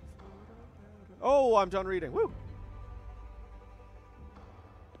help me? Oh, I'm done reading. Woo!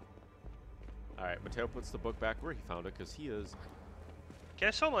 Alright, Mateo puts the book back where he found it, because he is...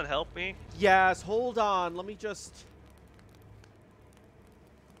 Can someone help me? Yes, hold on. Let me just...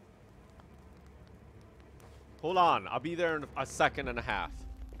 Hold on. I'll be there in a second and a half.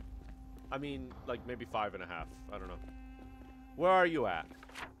 I mean, like, maybe 5 and a half. I don't know. Where are you at?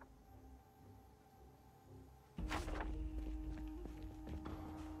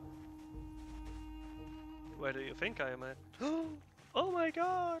 Where do you think I am at? Oh my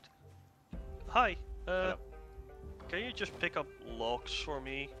god! Hi, Hello. can you just pick up logs for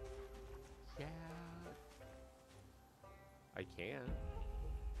me? Yeah. I can.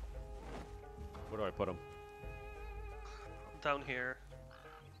 Where do I put them? Down here.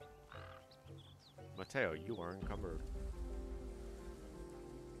 Mateo, you are encumbered.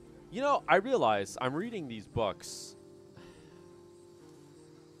 You know, I realize I'm reading these books.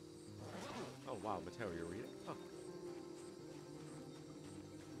 Oh, wow, Mateo, you're reading? Oh.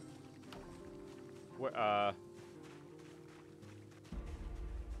 Where,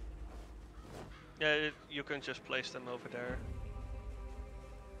 Yeah, you can just place them over there.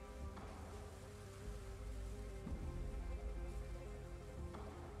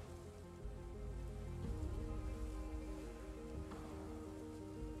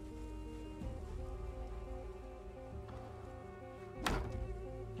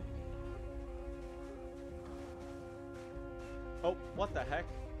 oh, what the heck?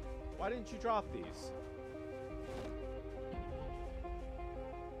 Why didn't you drop these?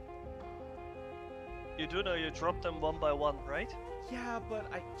 You do know you drop them one by one, right? Yeah,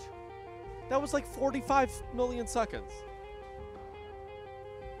 but that was like 45 million seconds.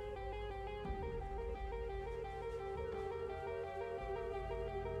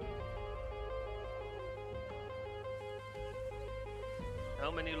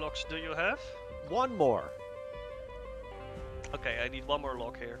 How many logs do you have? One more. Okay, I need one more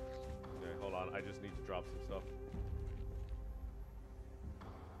log here. Okay, hold on. I just need to drop some stuff.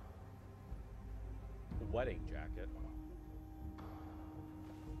 Wedding jacket.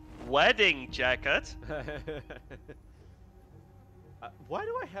 Wedding jacket? Why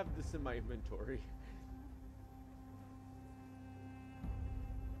do I have this in my inventory?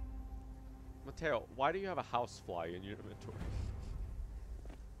 Mateo, why do you have a housefly in your inventory?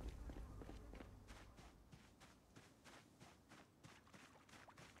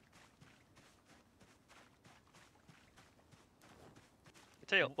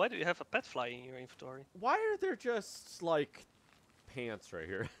 Mateo, why do you have a pet fly in your inventory? Why are there just, like, pants right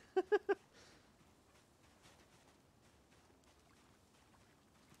here?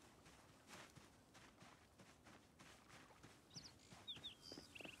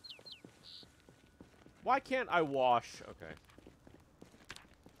 Why can't I wash? Okay.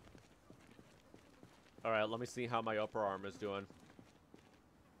 Alright, let me see how my upper arm is doing.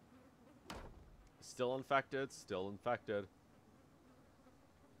 Still infected, still infected.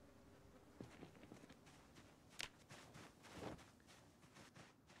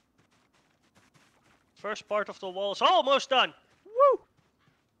 First part of the wall is almost done. Woo!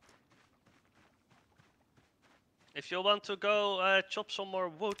 If you want to go chop some more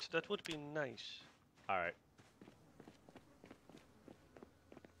wood, that would be nice. Alright.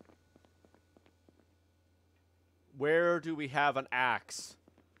 Where do we have an axe?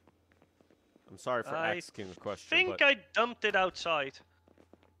 I'm sorry for asking the question, I think but... I dumped it outside.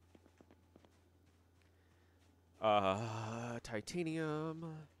 Titanium...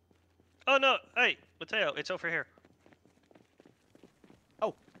 Oh no, hey, Mateo, it's over here.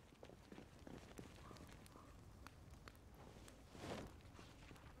 Oh.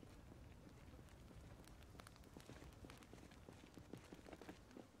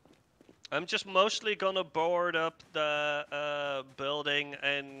 I'm just mostly gonna board up the building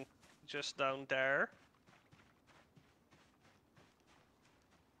and just down there.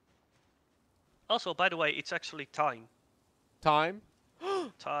 Also, by the way, it's actually time. Time?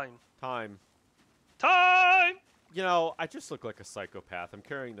 Time. Time. Time! You know, I just look like a psychopath. I'm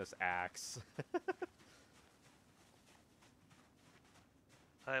carrying this axe.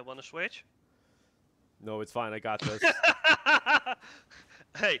 I wanna switch. No, it's fine. I got this.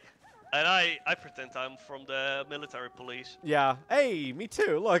 Hey, and I pretend I'm from the military police. Yeah. Hey, me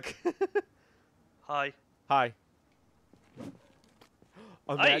too. Look. Hi. Hi.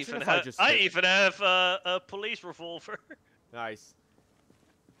 I Imagine if I just hit- even have a police revolver. Nice.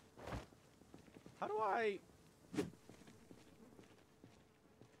 How do I...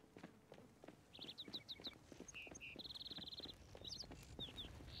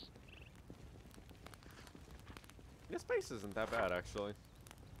 This space isn't that bad, actually.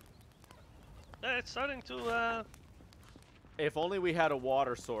 Yeah, it's starting to If only we had a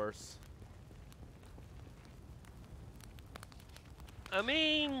water source. I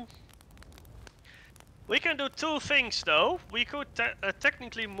mean, we can do two things though. We could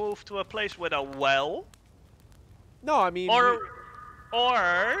technically move to a place with a well, No, I mean... or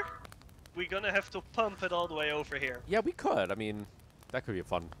we're gonna have to pump it all the way over here. Yeah, we could. I mean, that could be a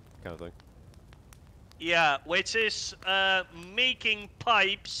fun kind of thing. Yeah, which is making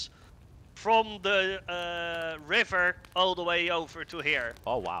pipes from the river all the way over to here.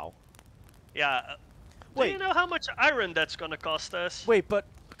 Oh, wow. Yeah. Wait. Do you know how much iron that's gonna cost us? Wait, but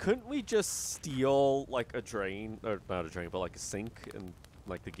couldn't we just steal, like, a drain? Or not a drain, but, like, a sink, and,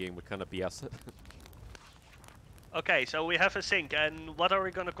 like, the game would kind of BS it? Okay, so we have a sink, and what are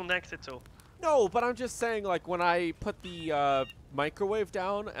we gonna connect it to? No, but I'm just saying, like, when I put the microwave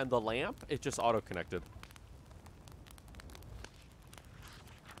down and the lamp, it just auto-connected.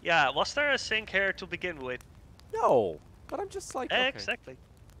 Yeah, was there a sink here to begin with? No, but I'm just like, okay. Exactly.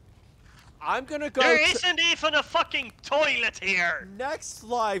 I'm gonna go There isn't even a fucking toilet here! next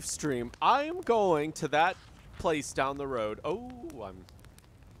live stream. I'm going to that place down the road. Oh,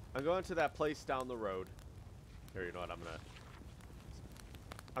 I'm going to that place down the road. Here, you know what?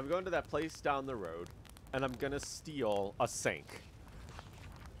 I'm going to that place down the road, and I'm gonna steal a sink.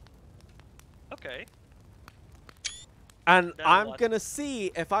 Okay. And Then I'm what? gonna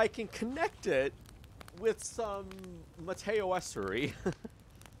see if I can connect it with some Mateo-essery.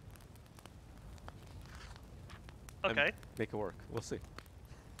 Okay. Make it work. We'll see.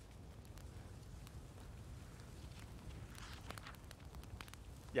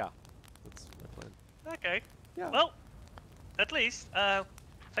 Yeah, that's my plan. Okay. Yeah. Well, at least,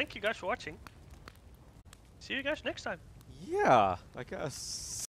 thank you guys for watching. See you guys next time. Yeah, I guess.